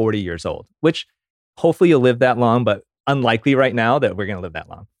 140 years old, which hopefully you'll live that long, but unlikely right now that we're going to live that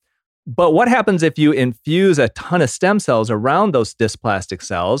long. But what happens if you infuse a ton of stem cells around those dysplastic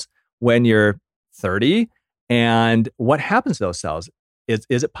cells when you're 30? And what happens to those cells? Is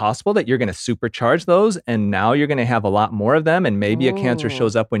it possible that you're going to supercharge those and now you're going to have a lot more of them, and maybe a cancer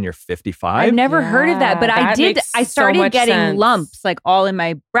shows up when you're 55? I've never heard of that, but I started getting lumps like all in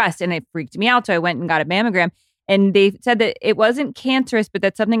my breast, and it freaked me out. So I went and got a mammogram. And they said that it wasn't cancerous, but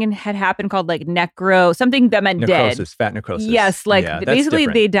that something had happened called like something that meant necrosis, dead. fat necrosis. Yes, basically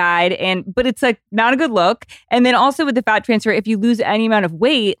they died, but it's like not a good look. And then also with the fat transfer, if you lose any amount of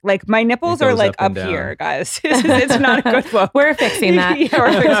weight, like my nipples are like up here, guys. It's not a good look. We're fixing that.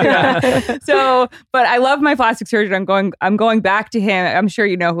 We're fixing that. So, but I love my plastic surgeon. I'm going back to him. I'm sure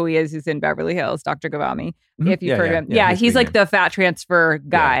you know who he is. He's in Beverly Hills, Dr. Gavami. If you've heard of him. Yeah, he's like the fat transfer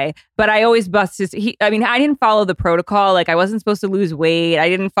guy. Yeah. But I always bust I didn't follow the protocol. Like, I wasn't supposed to lose weight. I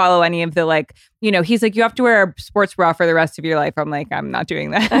didn't follow any of the he's like, you have to wear a sports bra for the rest of your life. I'm like, I'm not doing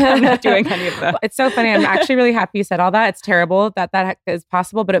that. I'm not doing any of that. It's so funny. I'm actually really happy you said all that. It's terrible that is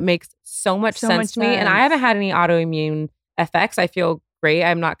possible, but it makes so much sense to me. And I haven't had any autoimmune effects. I feel great.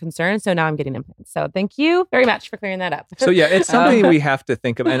 I'm not concerned. So now I'm getting implants. So thank you very much for clearing that up. So yeah, it's something we have to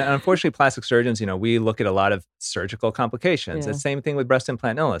think of. And unfortunately, plastic surgeons, we look at a lot of surgical complications. Yeah. The same thing with breast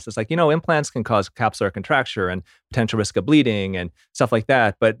implant illness. It's like, implants can cause capsular contracture and potential risk of bleeding and stuff like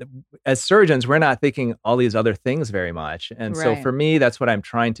that. But as surgeons, we're not thinking all these other things very much. And so for me, that's what I'm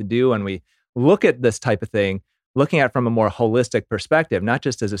trying to do when we look at this type of thing, looking at it from a more holistic perspective, not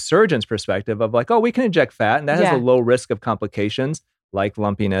just as a surgeon's perspective of like, oh, we can inject fat and that has a low risk of complications like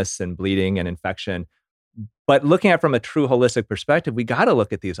lumpiness and bleeding and infection. But looking at it from a true holistic perspective, we got to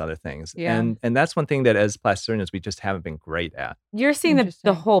look at these other things. Yeah. And that's one thing that as plastic surgeons, we just haven't been great at. You're seeing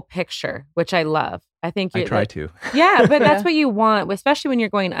the whole picture, which I love. I think I try to. Yeah, but that's what you want, especially when you're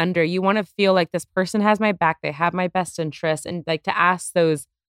going under. You want to feel like this person has my back, they have my best interest, and like to ask those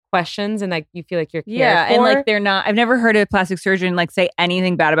questions and like you feel like you're cared for. And like they're not, I've never heard a plastic surgeon like say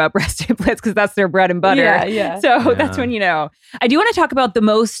anything bad about breast implants because that's their bread and butter. So that's when I do want to talk about the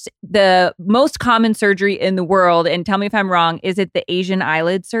most common surgery in the world, and tell me if I'm wrong. Is it the Asian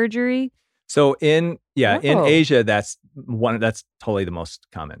eyelid surgery? So in Asia, that's totally the most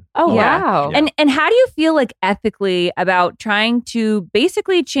common. Oh, wow. Yeah. And how do you feel like ethically about trying to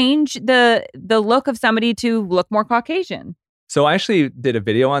basically change the look of somebody to look more Caucasian? So I actually did a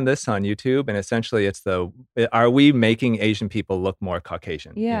video on this on YouTube, and essentially it's are we making Asian people look more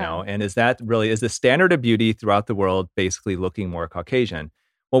Caucasian? Yeah. And is the standard of beauty throughout the world basically looking more Caucasian?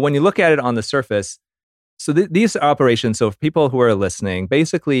 Well, when you look at it on the surface, so these operations, so for people who are listening,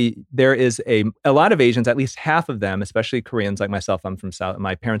 basically there is a lot of Asians, at least half of them, especially Koreans like myself,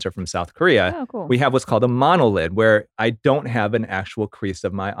 my parents are from South Korea. Oh, cool. We have what's called a monolid, where I don't have an actual crease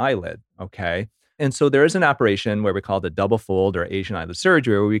of my eyelid, okay? And so there is an operation where we call it a double fold or Asian eyelid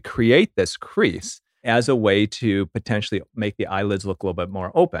surgery, where we create this crease as a way to potentially make the eyelids look a little bit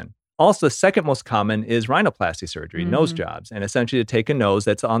more open. Also, the second most common is rhinoplasty surgery, nose jobs, and essentially to take a nose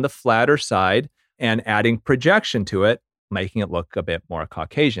that's on the flatter side and adding projection to it, making it look a bit more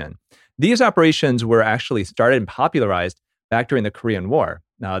Caucasian. These operations were actually started and popularized back during the Korean War.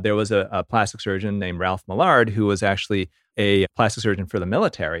 Now, there was a plastic surgeon named Ralph Millard who was actually a plastic surgeon for the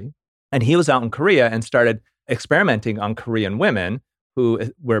military. And he was out in Korea and started experimenting on Korean women who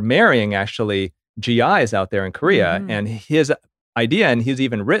were marrying actually GIs out there in Korea. Mm-hmm. And his idea, and he's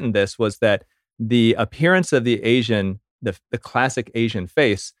even written this, was that the appearance of the Asian, the classic Asian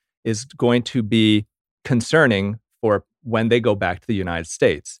face is going to be concerning for when they go back to the United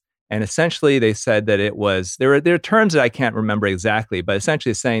States. And essentially they said that it was, there are terms that I can't remember exactly, but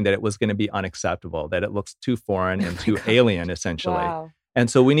essentially saying that it was going to be unacceptable, that it looks too foreign and too alien, essentially. Wow. And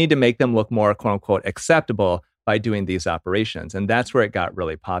so we need to make them look more, quote unquote, acceptable by doing these operations. And that's where it got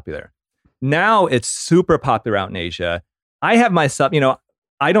really popular. Now it's super popular out in Asia. I have myself,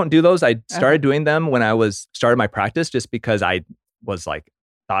 I don't do those. I started doing them when I started my practice just because I was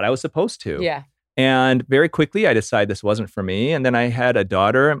thought I was supposed to. Yeah. And very quickly I decided this wasn't for me. And then I had a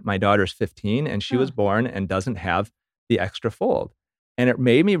daughter. My daughter's 15 and she was born and doesn't have the extra fold. And it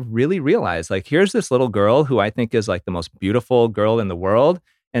made me really realize, here's this little girl who I think is the most beautiful girl in the world.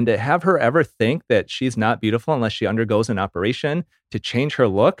 And to have her ever think that she's not beautiful unless she undergoes an operation to change her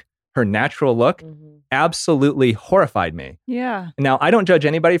look, her natural look, absolutely horrified me. Yeah. Now, I don't judge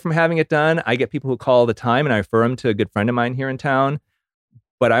anybody from having it done. I get people who call all the time and I refer them to a good friend of mine here in town,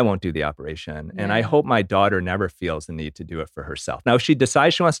 but I won't do the operation. Yeah. And I hope my daughter never feels the need to do it for herself. Now, if she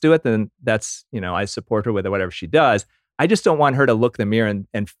decides she wants to do it, then that's, I support her with whatever she does. I just don't want her to look in the mirror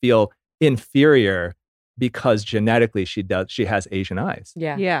and feel inferior because genetically she has Asian eyes.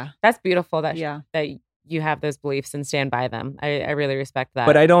 Yeah. Yeah. That's beautiful that you have those beliefs and stand by them. I really respect that.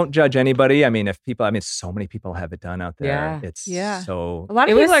 But I don't judge anybody. I mean, so many people have it done out there. Yeah. It's so... A lot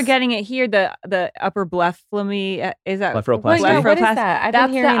of people are getting it here. The upper blepharomy, is that... Blepharoplasty. What is that? I've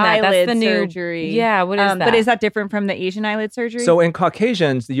been hearing that. That's the new surgery. Yeah, what is that? But is that different from the Asian eyelid surgery? So in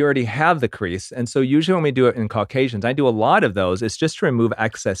Caucasians, you already have the crease. And so usually when we do it in Caucasians, I do a lot of those. It's just to remove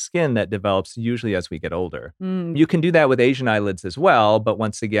excess skin that develops usually as we get older. You can do that with Asian eyelids as well. But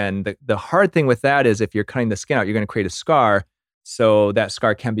once again, the hard thing with that is if you're cutting the skin out, you're going to create a scar. So that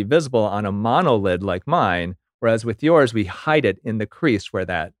scar can be visible on a monolid like mine. Whereas with yours, we hide it in the crease where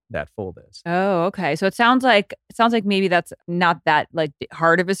that fold is. Oh, okay. So it sounds like maybe that's not that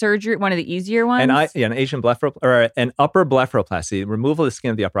hard of a surgery, one of the easier ones. And an Asian or an upper blepharoplasty, removal of the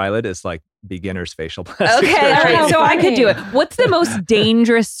skin of the upper eyelid is like beginner's facial plastic Okay, surgery. all right. So I could do it. What's the most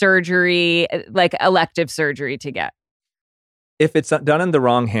dangerous surgery, elective surgery to get? If it's done in the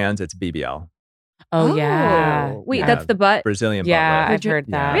wrong hands, it's BBL. Oh, yeah. Wait, Yeah. that's the butt? Brazilian Yeah, butt lift. I've heard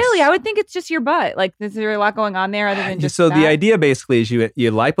that. Yes. Really? I would think it's just your butt. Like, is there a lot going on there other than just So that? the idea basically is you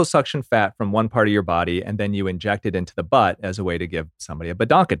liposuction fat from one part of your body and then you inject it into the butt as a way to give somebody a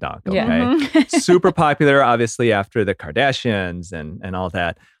badonkadonk. Okay. Yeah. Super popular, obviously, after the Kardashians and all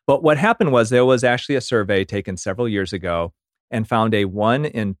that. But what happened was there was actually a survey taken several years ago and found a 1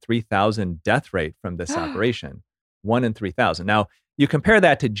 in 3,000 death rate from this operation. 1 in 3,000. Now, you compare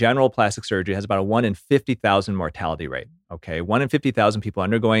that to general plastic surgery, it has about a 1 in 50,000 mortality rate. Okay. 1 in 50,000 people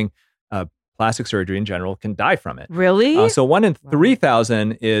undergoing plastic surgery in general can die from it. Really? So 1 in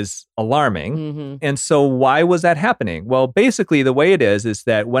 3,000 is alarming. Mm-hmm. And so why was that happening? Well, basically the way it is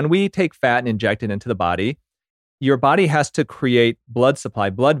that when we take fat and inject it into the body, your body has to create blood supply,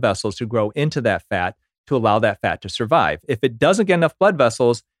 blood vessels to grow into that fat to allow that fat to survive. If it doesn't get enough blood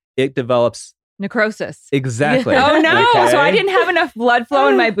vessels, it develops necrosis. Exactly. Oh no! Okay? So I didn't have enough blood flow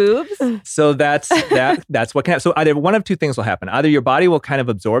in my boobs. So that's what can happen. So either one of two things will happen. Either your body will kind of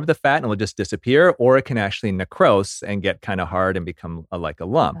absorb the fat and it will just disappear, or it can actually necrose and get kind of hard and become like a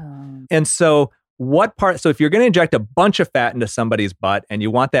lump. And so so if you're going to inject a bunch of fat into somebody's butt and you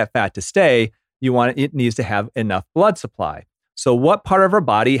want that fat to stay, it needs to have enough blood supply. So what part of our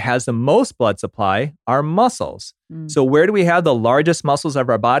body has the most blood supply? Our muscles. So where do we have the largest muscles of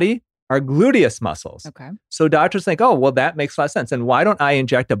our body? Our gluteus muscles. Okay. So doctors think, oh, well, that makes a lot of sense. And why don't I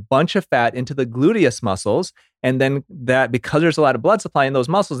inject a bunch of fat into the gluteus muscles? And then because there's a lot of blood supply in those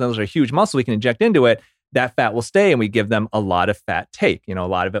muscles, and those are huge muscles we can inject into it, that fat will stay and we give them a lot of fat take. A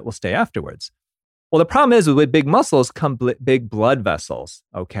lot of it will stay afterwards. Well, the problem is with big muscles come big blood vessels,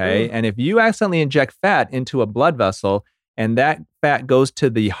 okay? And if you accidentally inject fat into a blood vessel and that fat goes to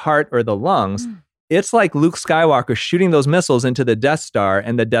the heart or the lungs, it's like Luke Skywalker shooting those missiles into the Death Star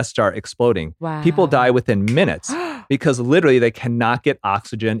and the Death Star exploding. Wow. People die within minutes because literally they cannot get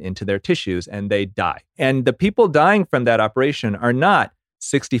oxygen into their tissues and they die. And the people dying from that operation are not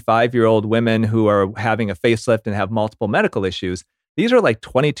 65-year-old women who are having a facelift and have multiple medical issues. These are like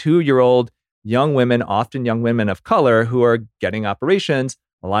 22-year-old young women, often young women of color, who are getting operations,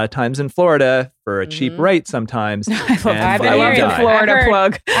 a lot of times in Florida for a cheap rate sometimes. I love and the die. Florida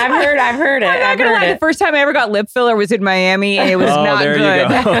plug. I've heard it. I'm not gonna lie. The first time I ever got lip filler was in Miami, and it was not there good.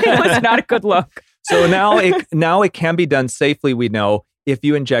 you go. It was not a good look. So now it can be done safely, we know, if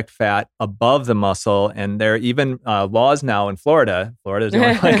you inject fat above the muscle. And there are even laws now in Florida. Florida's the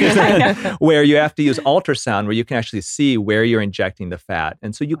only place where you have to use ultrasound, where you can actually see where you're injecting the fat.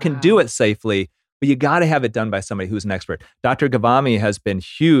 And so you can do it safely, but you got to have it done by somebody who's an expert. Dr. Gavami has been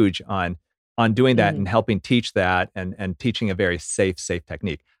huge on doing that and helping teach that and teaching a very safe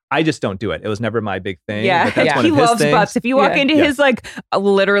technique. I just don't do it. It was never my big thing. Yeah, but that's one he of his loves things. butts. If you walk into his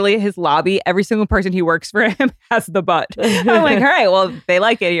literally his lobby, every single person who works for him has the butt. I'm like, all right, well, they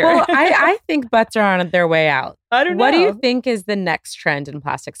like it here. Well, I think butts are on their way out. I don't know. What do you think is the next trend in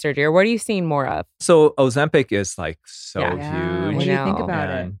plastic surgery, or what are you seeing more of? So Ozempic is like so Yeah. huge. What do you think about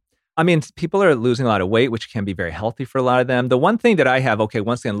it? And, I mean, people are losing a lot of weight, which can be very healthy for a lot of them. The one thing that I have,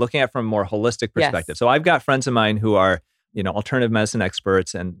 once again, looking at it from a more holistic perspective. Yes. So I've got friends of mine who are, alternative medicine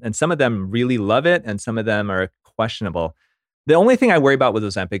experts, and some of them really love it, and some of them are questionable. The only thing I worry about with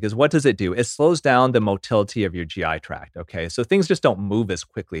Ozempic is what does it do? It slows down the motility of your GI tract, okay? So things just don't move as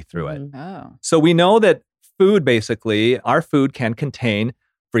quickly through it. Oh. So we know that our food can contain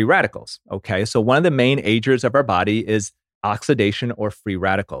free radicals, okay? So one of the main agers of our body is oxidation or free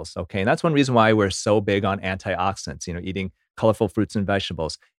radicals, okay? And that's one reason why we're so big on antioxidants, eating colorful fruits and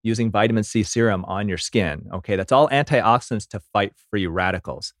vegetables, using vitamin C serum on your skin, okay? That's all antioxidants to fight free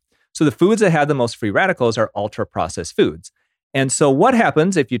radicals. So the foods that have the most free radicals are ultra-processed foods. And so what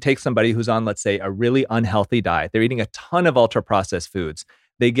happens if you take somebody who's on, let's say, a really unhealthy diet? They're eating a ton of ultra-processed foods.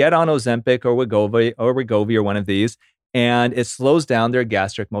 They get on Ozempic or Wegovy or one of these, and it slows down their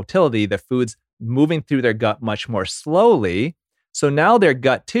gastric motility. The food's moving through their gut much more slowly. So now their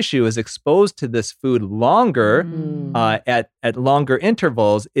gut tissue is exposed to this food longer, at longer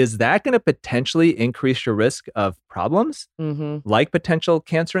intervals. Is that going to potentially increase your risk of problems, like potential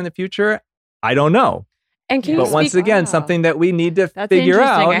cancer in the future? I don't know. And but once again, something that we need to That's figure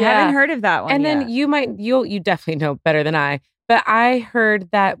interesting. out. I haven't heard of that one. And yet. then you definitely know better than I. But I heard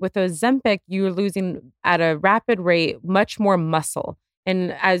that with Ozempic, you're losing at a rapid rate much more muscle.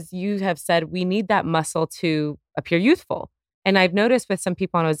 And as you have said, we need that muscle to appear youthful. And I've noticed with some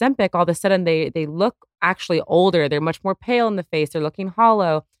people on Ozempic, all of a sudden they look actually older. They're much more pale in the face. They're looking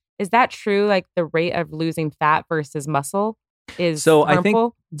hollow. Is that true? Like the rate of losing fat versus muscle is harmful? I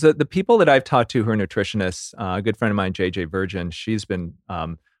think the people that I've talked to who are nutritionists, a good friend of mine, JJ Virgin, she's been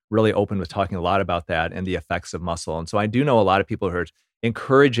really open with talking a lot about that and the effects of muscle. And so I do know a lot of people who are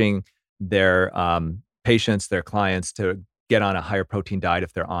encouraging their patients, their clients to get on a higher protein diet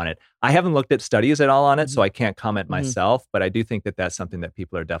if they're on it. I haven't looked at studies at all on it, so I can't comment myself, but I do think that that's something that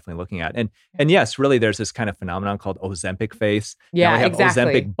people are definitely looking at. And yes, really, there's this kind of phenomenon called Ozempic face. Yeah, now we have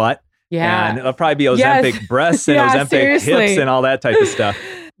exactly. Ozempic butt. Yeah. And it'll probably be Ozempic breasts and Ozempic hips and all that type of stuff.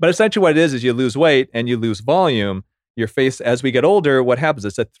 But essentially what it is you lose weight and you lose volume. Your face, as we get older, what happens?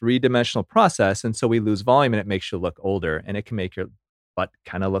 It's a 3-dimensional process. And so we lose volume and it makes you look older, and it can make your butt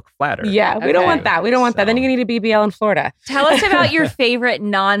kind of look flatter. Yeah, we don't want that. We don't want that. Then you're going to need a BBL in Florida. Tell us about your favorite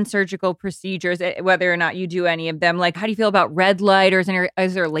non-surgical procedures, whether or not you do any of them. Like, how do you feel about red light, or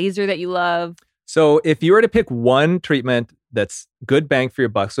is there a laser that you love? So if you were to pick one treatment that's good bang for your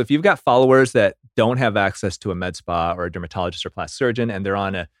buck, so if you've got followers that don't have access to a med spa or a dermatologist or plastic surgeon, and they're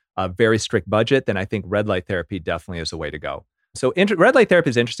on a very strict budget, then I think red light therapy definitely is the way to go. So red light therapy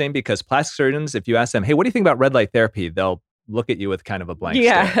is interesting because plastic surgeons, if you ask them, hey, what do you think about red light therapy? They'll look at you with kind of a blank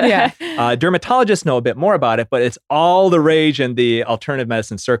stare. Yeah. Dermatologists know a bit more about it, but it's all the rage in the alternative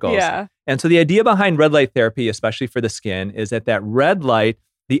medicine circles. Yeah. And so the idea behind red light therapy, especially for the skin, is that red light,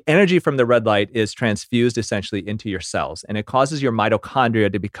 the energy from the red light is transfused essentially into your cells, and it causes your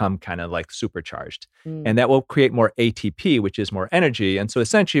mitochondria to become kind of like supercharged. And that will create more ATP, which is more energy. And so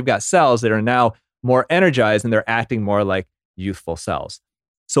essentially you've got cells that are now more energized and they're acting more like youthful cells.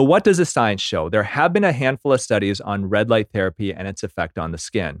 So what does the science show? There have been a handful of studies on red light therapy and its effect on the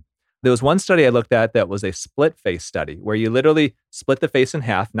skin. There was one study I looked at that was a split face study where you literally split the face in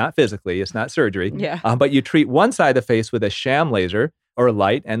half, not physically, it's not surgery, but you treat one side of the face with a sham laser or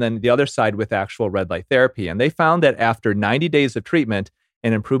light, and then the other side with actual red light therapy. And they found that after 90 days of treatment,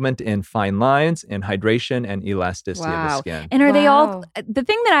 an improvement in fine lines, in hydration, and elasticity of the skin. And are they all, the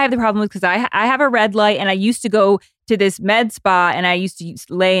thing that I have the problem with, because I have a red light, and I used to go to this med spa, and I used to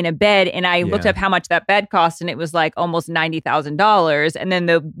lay in a bed, and I looked up how much that bed cost, and it was like almost $90,000. And then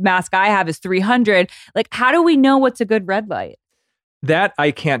the mask I have is $300. Like, how do we know what's a good red light? That I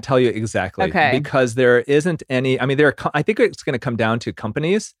can't tell you exactly because there isn't any. I mean, I think it's going to come down to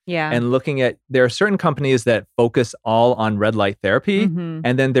companies and looking at, there are certain companies that focus all on red light therapy.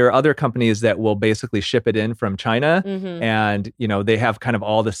 And then there are other companies that will basically ship it in from China and, they have kind of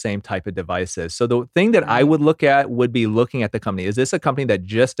all the same type of devices. So the thing that I would look at would be looking at the company. Is this a company that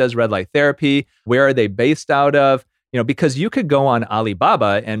just does red light therapy? Where are they based out of? Because you could go on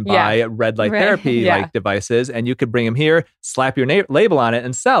Alibaba and buy red light therapy like devices, and you could bring them here, slap your label on it,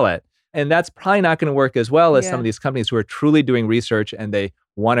 and sell it. And that's probably not going to work as well as some of these companies who are truly doing research and they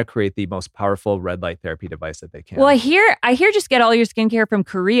want to create the most powerful red light therapy device that they can. Well, I hear just get all your skincare from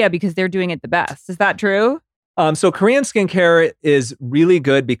Korea because they're doing it the best. Is that true? So Korean skincare is really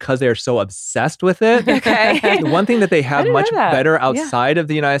good because they're so obsessed with it. The one thing that they have much better outside of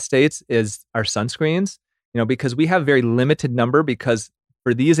the United States is our sunscreens. Because we have very limited number, because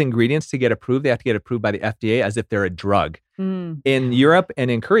for these ingredients to get approved, they have to get approved by the FDA as if they're a drug. In Europe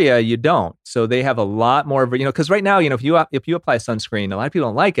and in Korea, you don't. So they have a lot more, because right now, if you apply sunscreen, a lot of people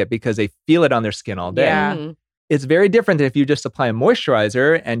don't like it because they feel it on their skin all day. Yeah. It's very different than if you just apply a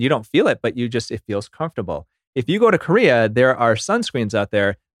moisturizer and you don't feel it, but it feels comfortable. If you go to Korea, there are sunscreens out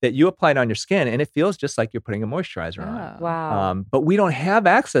there that you applied on your skin, and it feels just like you're putting a moisturizer on. Wow. But we don't have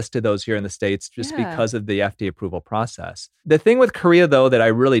access to those here in the States just because of the FDA approval process. The thing with Korea, though, that I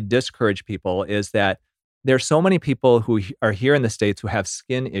really discourage people is that there's so many people who are here in the States who have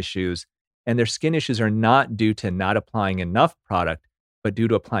skin issues, and their skin issues are not due to not applying enough product, but due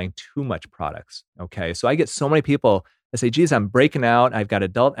to applying too much products. Okay, so I get so many people that say, geez, I'm breaking out, I've got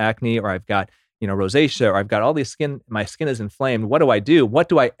adult acne, or I've got rosacea, or I've got all these my skin is inflamed. What do I do? What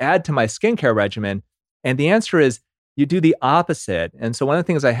do I add to my skincare regimen? And the answer is you do the opposite. And so one of the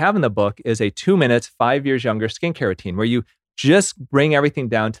things I have in the book is a 2 minutes, 5 years younger skincare routine where you just bring everything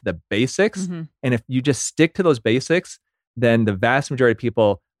down to the basics. And if you just stick to those basics, then the vast majority of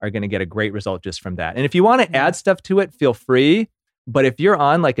people are going to get a great result just from that. And if you want to add stuff to it, feel free. But if you're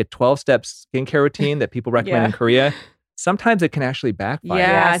on like a 12-step skincare routine that people recommend in Korea, sometimes it can actually backfire.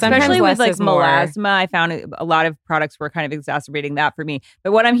 Yeah, especially with like melasma. I found a lot of products were kind of exacerbating that for me.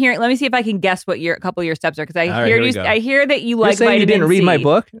 But what I'm hearing, let me see if I can guess what a couple of your steps are, because I hear that you like vitamin C. You didn't read my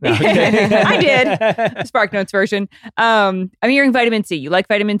book? No, I did. Spark Notes version. I'm hearing vitamin C. You like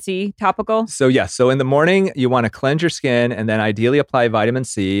vitamin C topical? So yes. So in the morning, you want to cleanse your skin and then ideally apply vitamin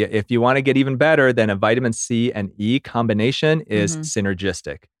C. If you want to get even better, then a vitamin C and E combination is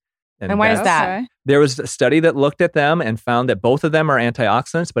synergistic. And why is that? Okay. There was a study that looked at them and found that both of them are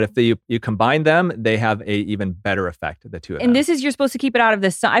antioxidants, but if you combine them, they have a even better effect, the two of them. And this is, you're supposed to keep it out of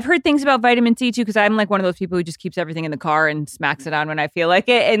the sun. I've heard things about vitamin C too, because I'm like one of those people who just keeps everything in the car and smacks it on when I feel like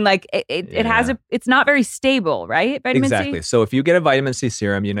it. And like it has it's not very stable, right? Vitamin C? Exactly. So if you get a vitamin C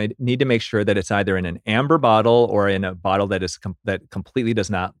serum, you need to make sure that it's either in an amber bottle or in a bottle that that completely does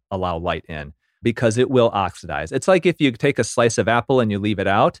not allow light in, because it will oxidize. It's like if you take a slice of apple and you leave it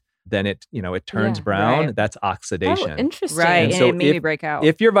out, then it turns brown. Right. That's oxidation. Oh, interesting. Right. And And so it made me break out.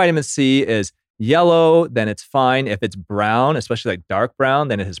 If your vitamin C is yellow, then it's fine. If it's brown, especially like dark brown,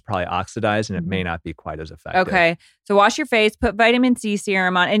 then it has probably oxidized and it may not be quite as effective. Okay. So wash your face, put vitamin C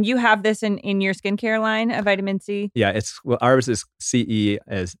serum on. And you have this in your skincare line, a vitamin C? Yeah, ours is CE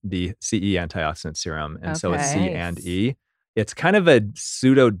as the CE antioxidant serum. And so it's C and E. It's kind of a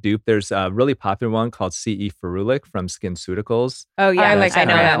pseudo dupe. There's a really popular one called CE Ferulic from SkinCeuticals. Oh, yeah. I like I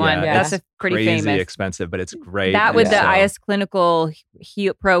know that one. Yeah, That's a pretty crazy famous. expensive, but it's great. That with And the so- IS Clinical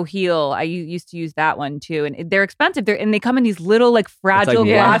Pro Heal. I used to use that one too. And they're expensive. And they come in these little like fragile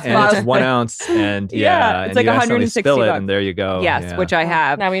glass and bottles. it's 1 ounce, and Yeah, it's and like you accidentally $160 spill it, and there you go. Yes, Yeah. which I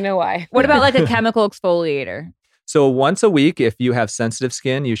have. Now we know why. What about like a chemical exfoliator? So once a week, if you have sensitive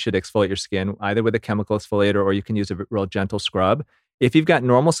skin, you should exfoliate your skin either with a chemical exfoliator or you can use a real gentle scrub. If you've got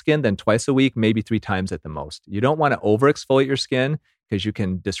normal skin, then twice a week, maybe 3 times at the most. You don't want to over exfoliate your skin because you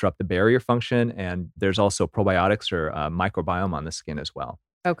can disrupt the barrier function. And there's also probiotics or microbiome on the skin as well.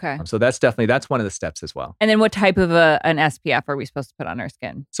 Okay. So that's one of the steps as well. And then what type of an SPF are we supposed to put on our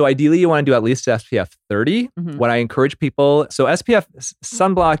skin? So ideally, you want to do at least SPF 30. Mhm. What I encourage people, so SPF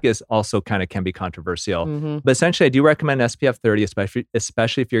sunblock is also kind of can be controversial, but essentially I do recommend SPF 30,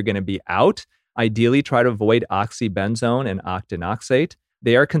 especially if you're going to be out. Ideally, try to avoid oxybenzone and octinoxate.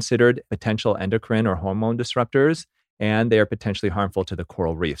 They are considered potential endocrine or hormone disruptors, and they are potentially harmful to the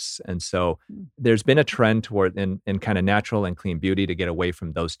coral reefs. And so there's been a trend toward in kind of natural and clean beauty to get away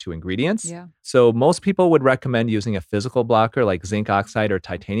from those 2 ingredients. Yeah. So most people would recommend using a physical blocker like zinc oxide or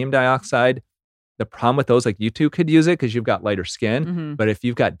titanium dioxide. The problem with those, like you two could use it because you've got lighter skin, Mhm. but if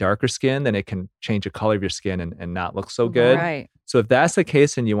you've got darker skin, then it can change the color of your skin and not look so good. Right. So if that's the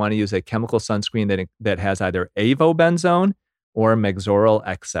case, then you want to use a chemical sunscreen that has either avobenzone or Mexoryl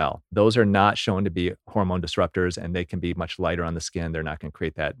XL. Those are not shown to be hormone disruptors, and they can be much lighter on the skin. They're not going to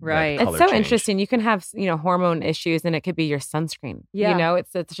create that Right. color It's so change. interesting. You can have, hormone issues and it could be your sunscreen. Yeah.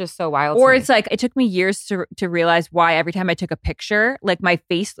 It's just so wild. Or to me. it's like, it took me years to realize why every time I took a picture, like my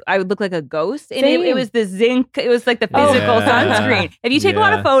face, I would look like a ghost. And it Same. was the zinc. It was like the Oh. physical Yeah. sunscreen. If you take a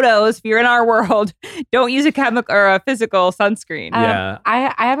lot of Yeah. photos, if you're in our world, don't use a chemical or a physical sunscreen. Yeah.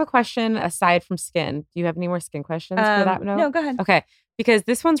 I have a question aside from skin. Do you have any more skin questions for that note? No, go ahead. Okay. Because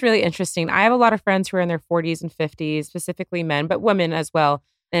this one's really interesting. I have a lot of friends who are in their 40s and 50s, specifically men, but women as well.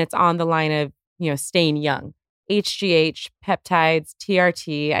 And it's on the line of, staying young. HGH, peptides,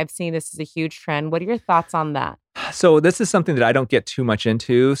 TRT. I've seen this as a huge trend. What are your thoughts on that? So this is something that I don't get too much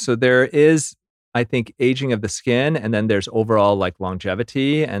into. So there is, I think, aging of the skin, and then there's overall like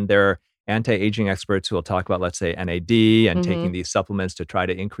longevity, and there are anti-aging experts who will talk about, let's say, NAD and taking these supplements to try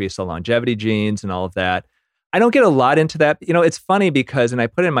to increase the longevity genes and all of that. I don't get a lot into that. It's funny because, and I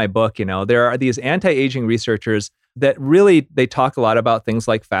put in my book, there are these anti-aging researchers that really, they talk a lot about things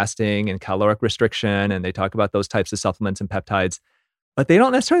like fasting and caloric restriction, and they talk about those types of supplements and peptides, but they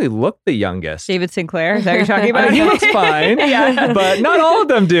don't necessarily look the youngest. David Sinclair, is that what you're talking about? He looks fine, but not all of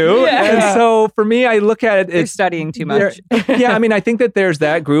them do. Yeah. And so for me, I look at it, You're it's studying too much. yeah, I think that there's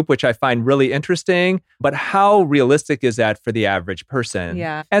that group, which I find really interesting, but how realistic is that for the average person?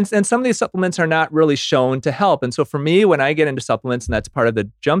 Yeah. And some of these supplements are not really shown to help. And so for me, when I get into supplements, and that's part of the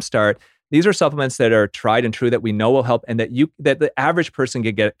jumpstart, these are supplements that are tried and true that we know will help, and that the average person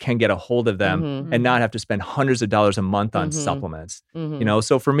can get a hold of them and not have to spend hundreds of dollars a month on supplements.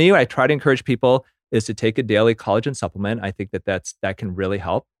 So for me, what I try to encourage people is to take a daily collagen supplement. I think that can really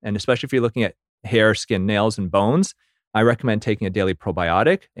help, and especially if you're looking at hair, skin, nails, and bones, I recommend taking a daily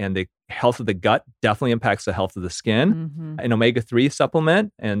probiotic. And the health of the gut definitely impacts the health of the skin. An omega-3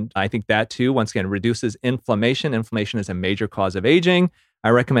 supplement, and I think that too, once again, reduces inflammation. Inflammation is a major cause of aging. I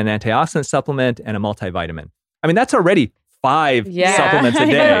recommend an antioxidant supplement and a multivitamin. That's already 5 supplements a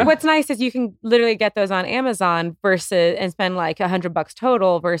day. But what's nice is you can literally get those on Amazon and spend like $100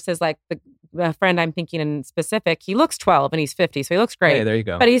 total versus like the friend I'm thinking in specific, he looks 12 and he's 50, so he looks great. Hey, there you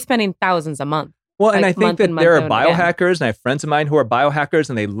go. But he's spending thousands a month. Well, and I think that there are and biohackers, and I have friends of mine who are biohackers,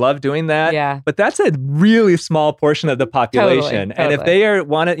 and they love doing that. Yeah. But that's a really small portion of the population. Totally. And if they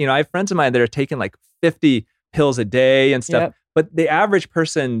I have friends of mine that are taking like 50 pills a day and stuff. Yep. But the average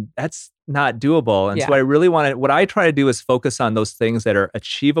person, that's not doable. And so what I try to do is focus on those things that are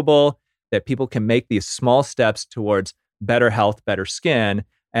achievable, that people can make these small steps towards better health, better skin.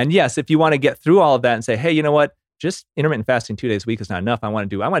 And yes, if you want to get through all of that and say, hey, you know what? Just intermittent fasting 2 days a week is not enough. I want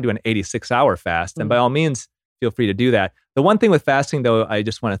to do an 86-hour fast. And by all means, feel free to do that. The one thing with fasting, though, I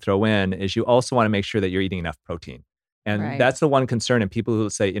just want to throw in is you also want to make sure that you're eating enough protein. And that's the one concern in people who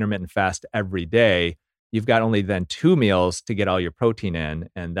say intermittent fast every day. You've got only then 2 meals to get all your protein in.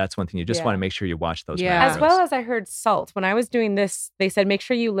 And that's one thing you just want to make sure you watch those macros. As well as I heard salt. When I was doing this, they said, make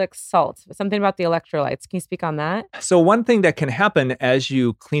sure you lick salt. Something about the electrolytes. Can you speak on that? So one thing that can happen as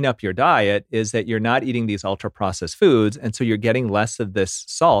you clean up your diet is that you're not eating these ultra-processed foods. And so you're getting less of this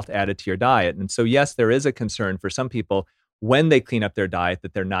salt added to your diet. And so yes, there is a concern for some people when they clean up their diet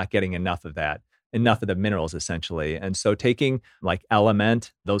that they're not getting enough of that. Enough of the minerals, essentially. And so taking like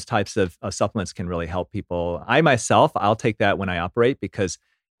Element, those types of supplements can really help people. I myself, I'll take that when I operate, because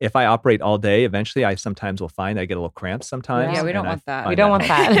if I operate all day, eventually I sometimes will find I get a little cramps sometimes. Yeah, we don't want that. We don't want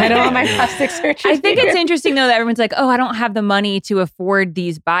that. I don't want my plastic surgery. I think it's interesting, though, that everyone's like, oh, I don't have the money to afford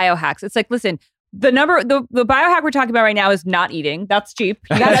these biohacks. It's like, listen, the biohack we're talking about right now is not eating. That's cheap.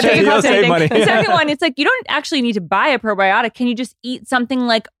 That doesn't cost anything. Money. The second one, it's like, you don't actually need to buy a probiotic. Can you just eat something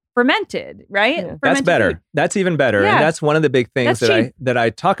like fermented, right? Yeah. That's better. Food. That's even better. Yeah. And that's one of the big things that I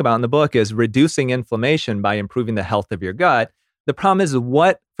talk about in the book is reducing inflammation by improving the health of your gut. The problem is,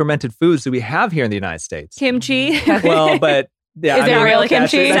 what fermented foods do we have here in the United States? Kimchi. Well, but is it real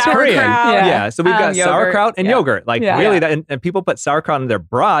kimchi? That's Korean. Yeah. So we've got sauerkraut and yogurt. Like really, that, and people put sauerkraut in their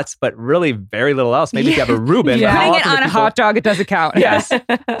brats, but really very little else. Maybe if you have a Reuben. Putting it on a hot dog, it doesn't count. Yes.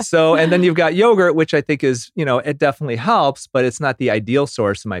 So, and then you've got yogurt, which I think is, it definitely helps, but it's not the ideal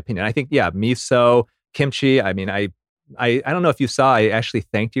source in my opinion. I think, miso, kimchi. I mean, I don't know if you saw, I actually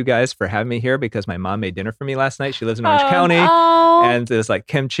thanked you guys for having me here because my mom made dinner for me last night. She lives in Orange County. And there's like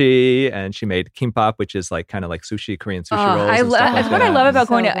kimchi, and she made kimbap, which is like kind of like sushi, Korean sushi rolls. What I love about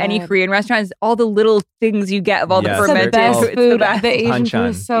going to any Korean restaurant is all the little things you get of all the fermented food. The Asian food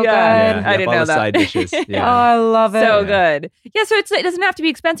is so good. Yeah, I didn't know that. Side dishes. Yeah. Oh, I love it. So good. Yeah, so it doesn't have to be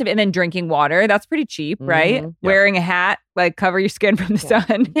expensive. And then drinking water, that's pretty cheap, right? Wearing a hat, like cover your skin from the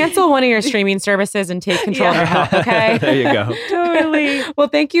sun. Cancel one of your streaming services and take control of your health, okay? There you go. Totally. Well,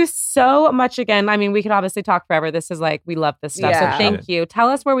 thank you so much again. I mean, we could obviously talk forever. This is like, we love this stuff. So thank you. Tell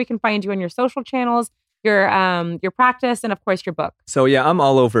us where we can find you on your social channels, your practice, and of course, your book. So I'm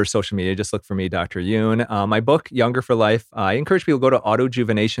all over social media. Just look for me, Dr. Youn. My book, Younger for Life, I encourage people to go to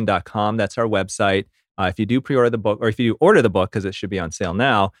autojuvenation.com. That's our website. If you do pre-order the book, or if you order the book, because it should be on sale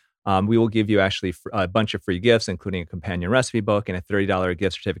now, we will give you actually a bunch of free gifts, including a companion recipe book and a $30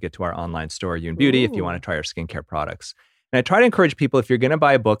 gift certificate to our online store, Youn Beauty, if you want to try our skincare products. And I try to encourage people, if you're going to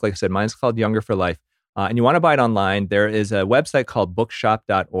buy a book, like I said, mine's called Younger for Life, and you want to buy it online, there is a website called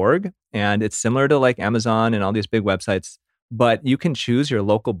bookshop.org, and it's similar to like Amazon and all these big websites, but you can choose your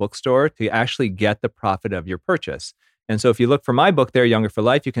local bookstore to actually get the profit of your purchase. And so if you look for my book there, Younger for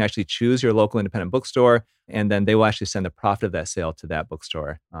Life, you can actually choose your local independent bookstore, and then they will actually send the profit of that sale to that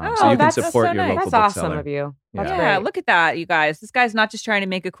bookstore. So you can support your local bookseller. That's awesome of you. Yeah, look at that, you guys. This guy's not just trying to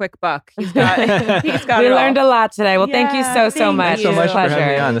make a quick buck. He's got We learned a lot today. Well, thank you so much. Thanks so much for having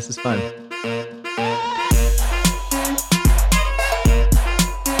me on. This is fun.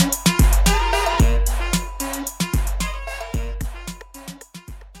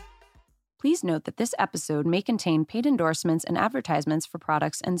 Please note that this episode may contain paid endorsements and advertisements for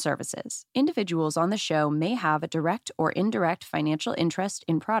products and services. Individuals on the show may have a direct or indirect financial interest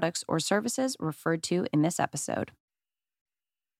in products or services referred to in this episode.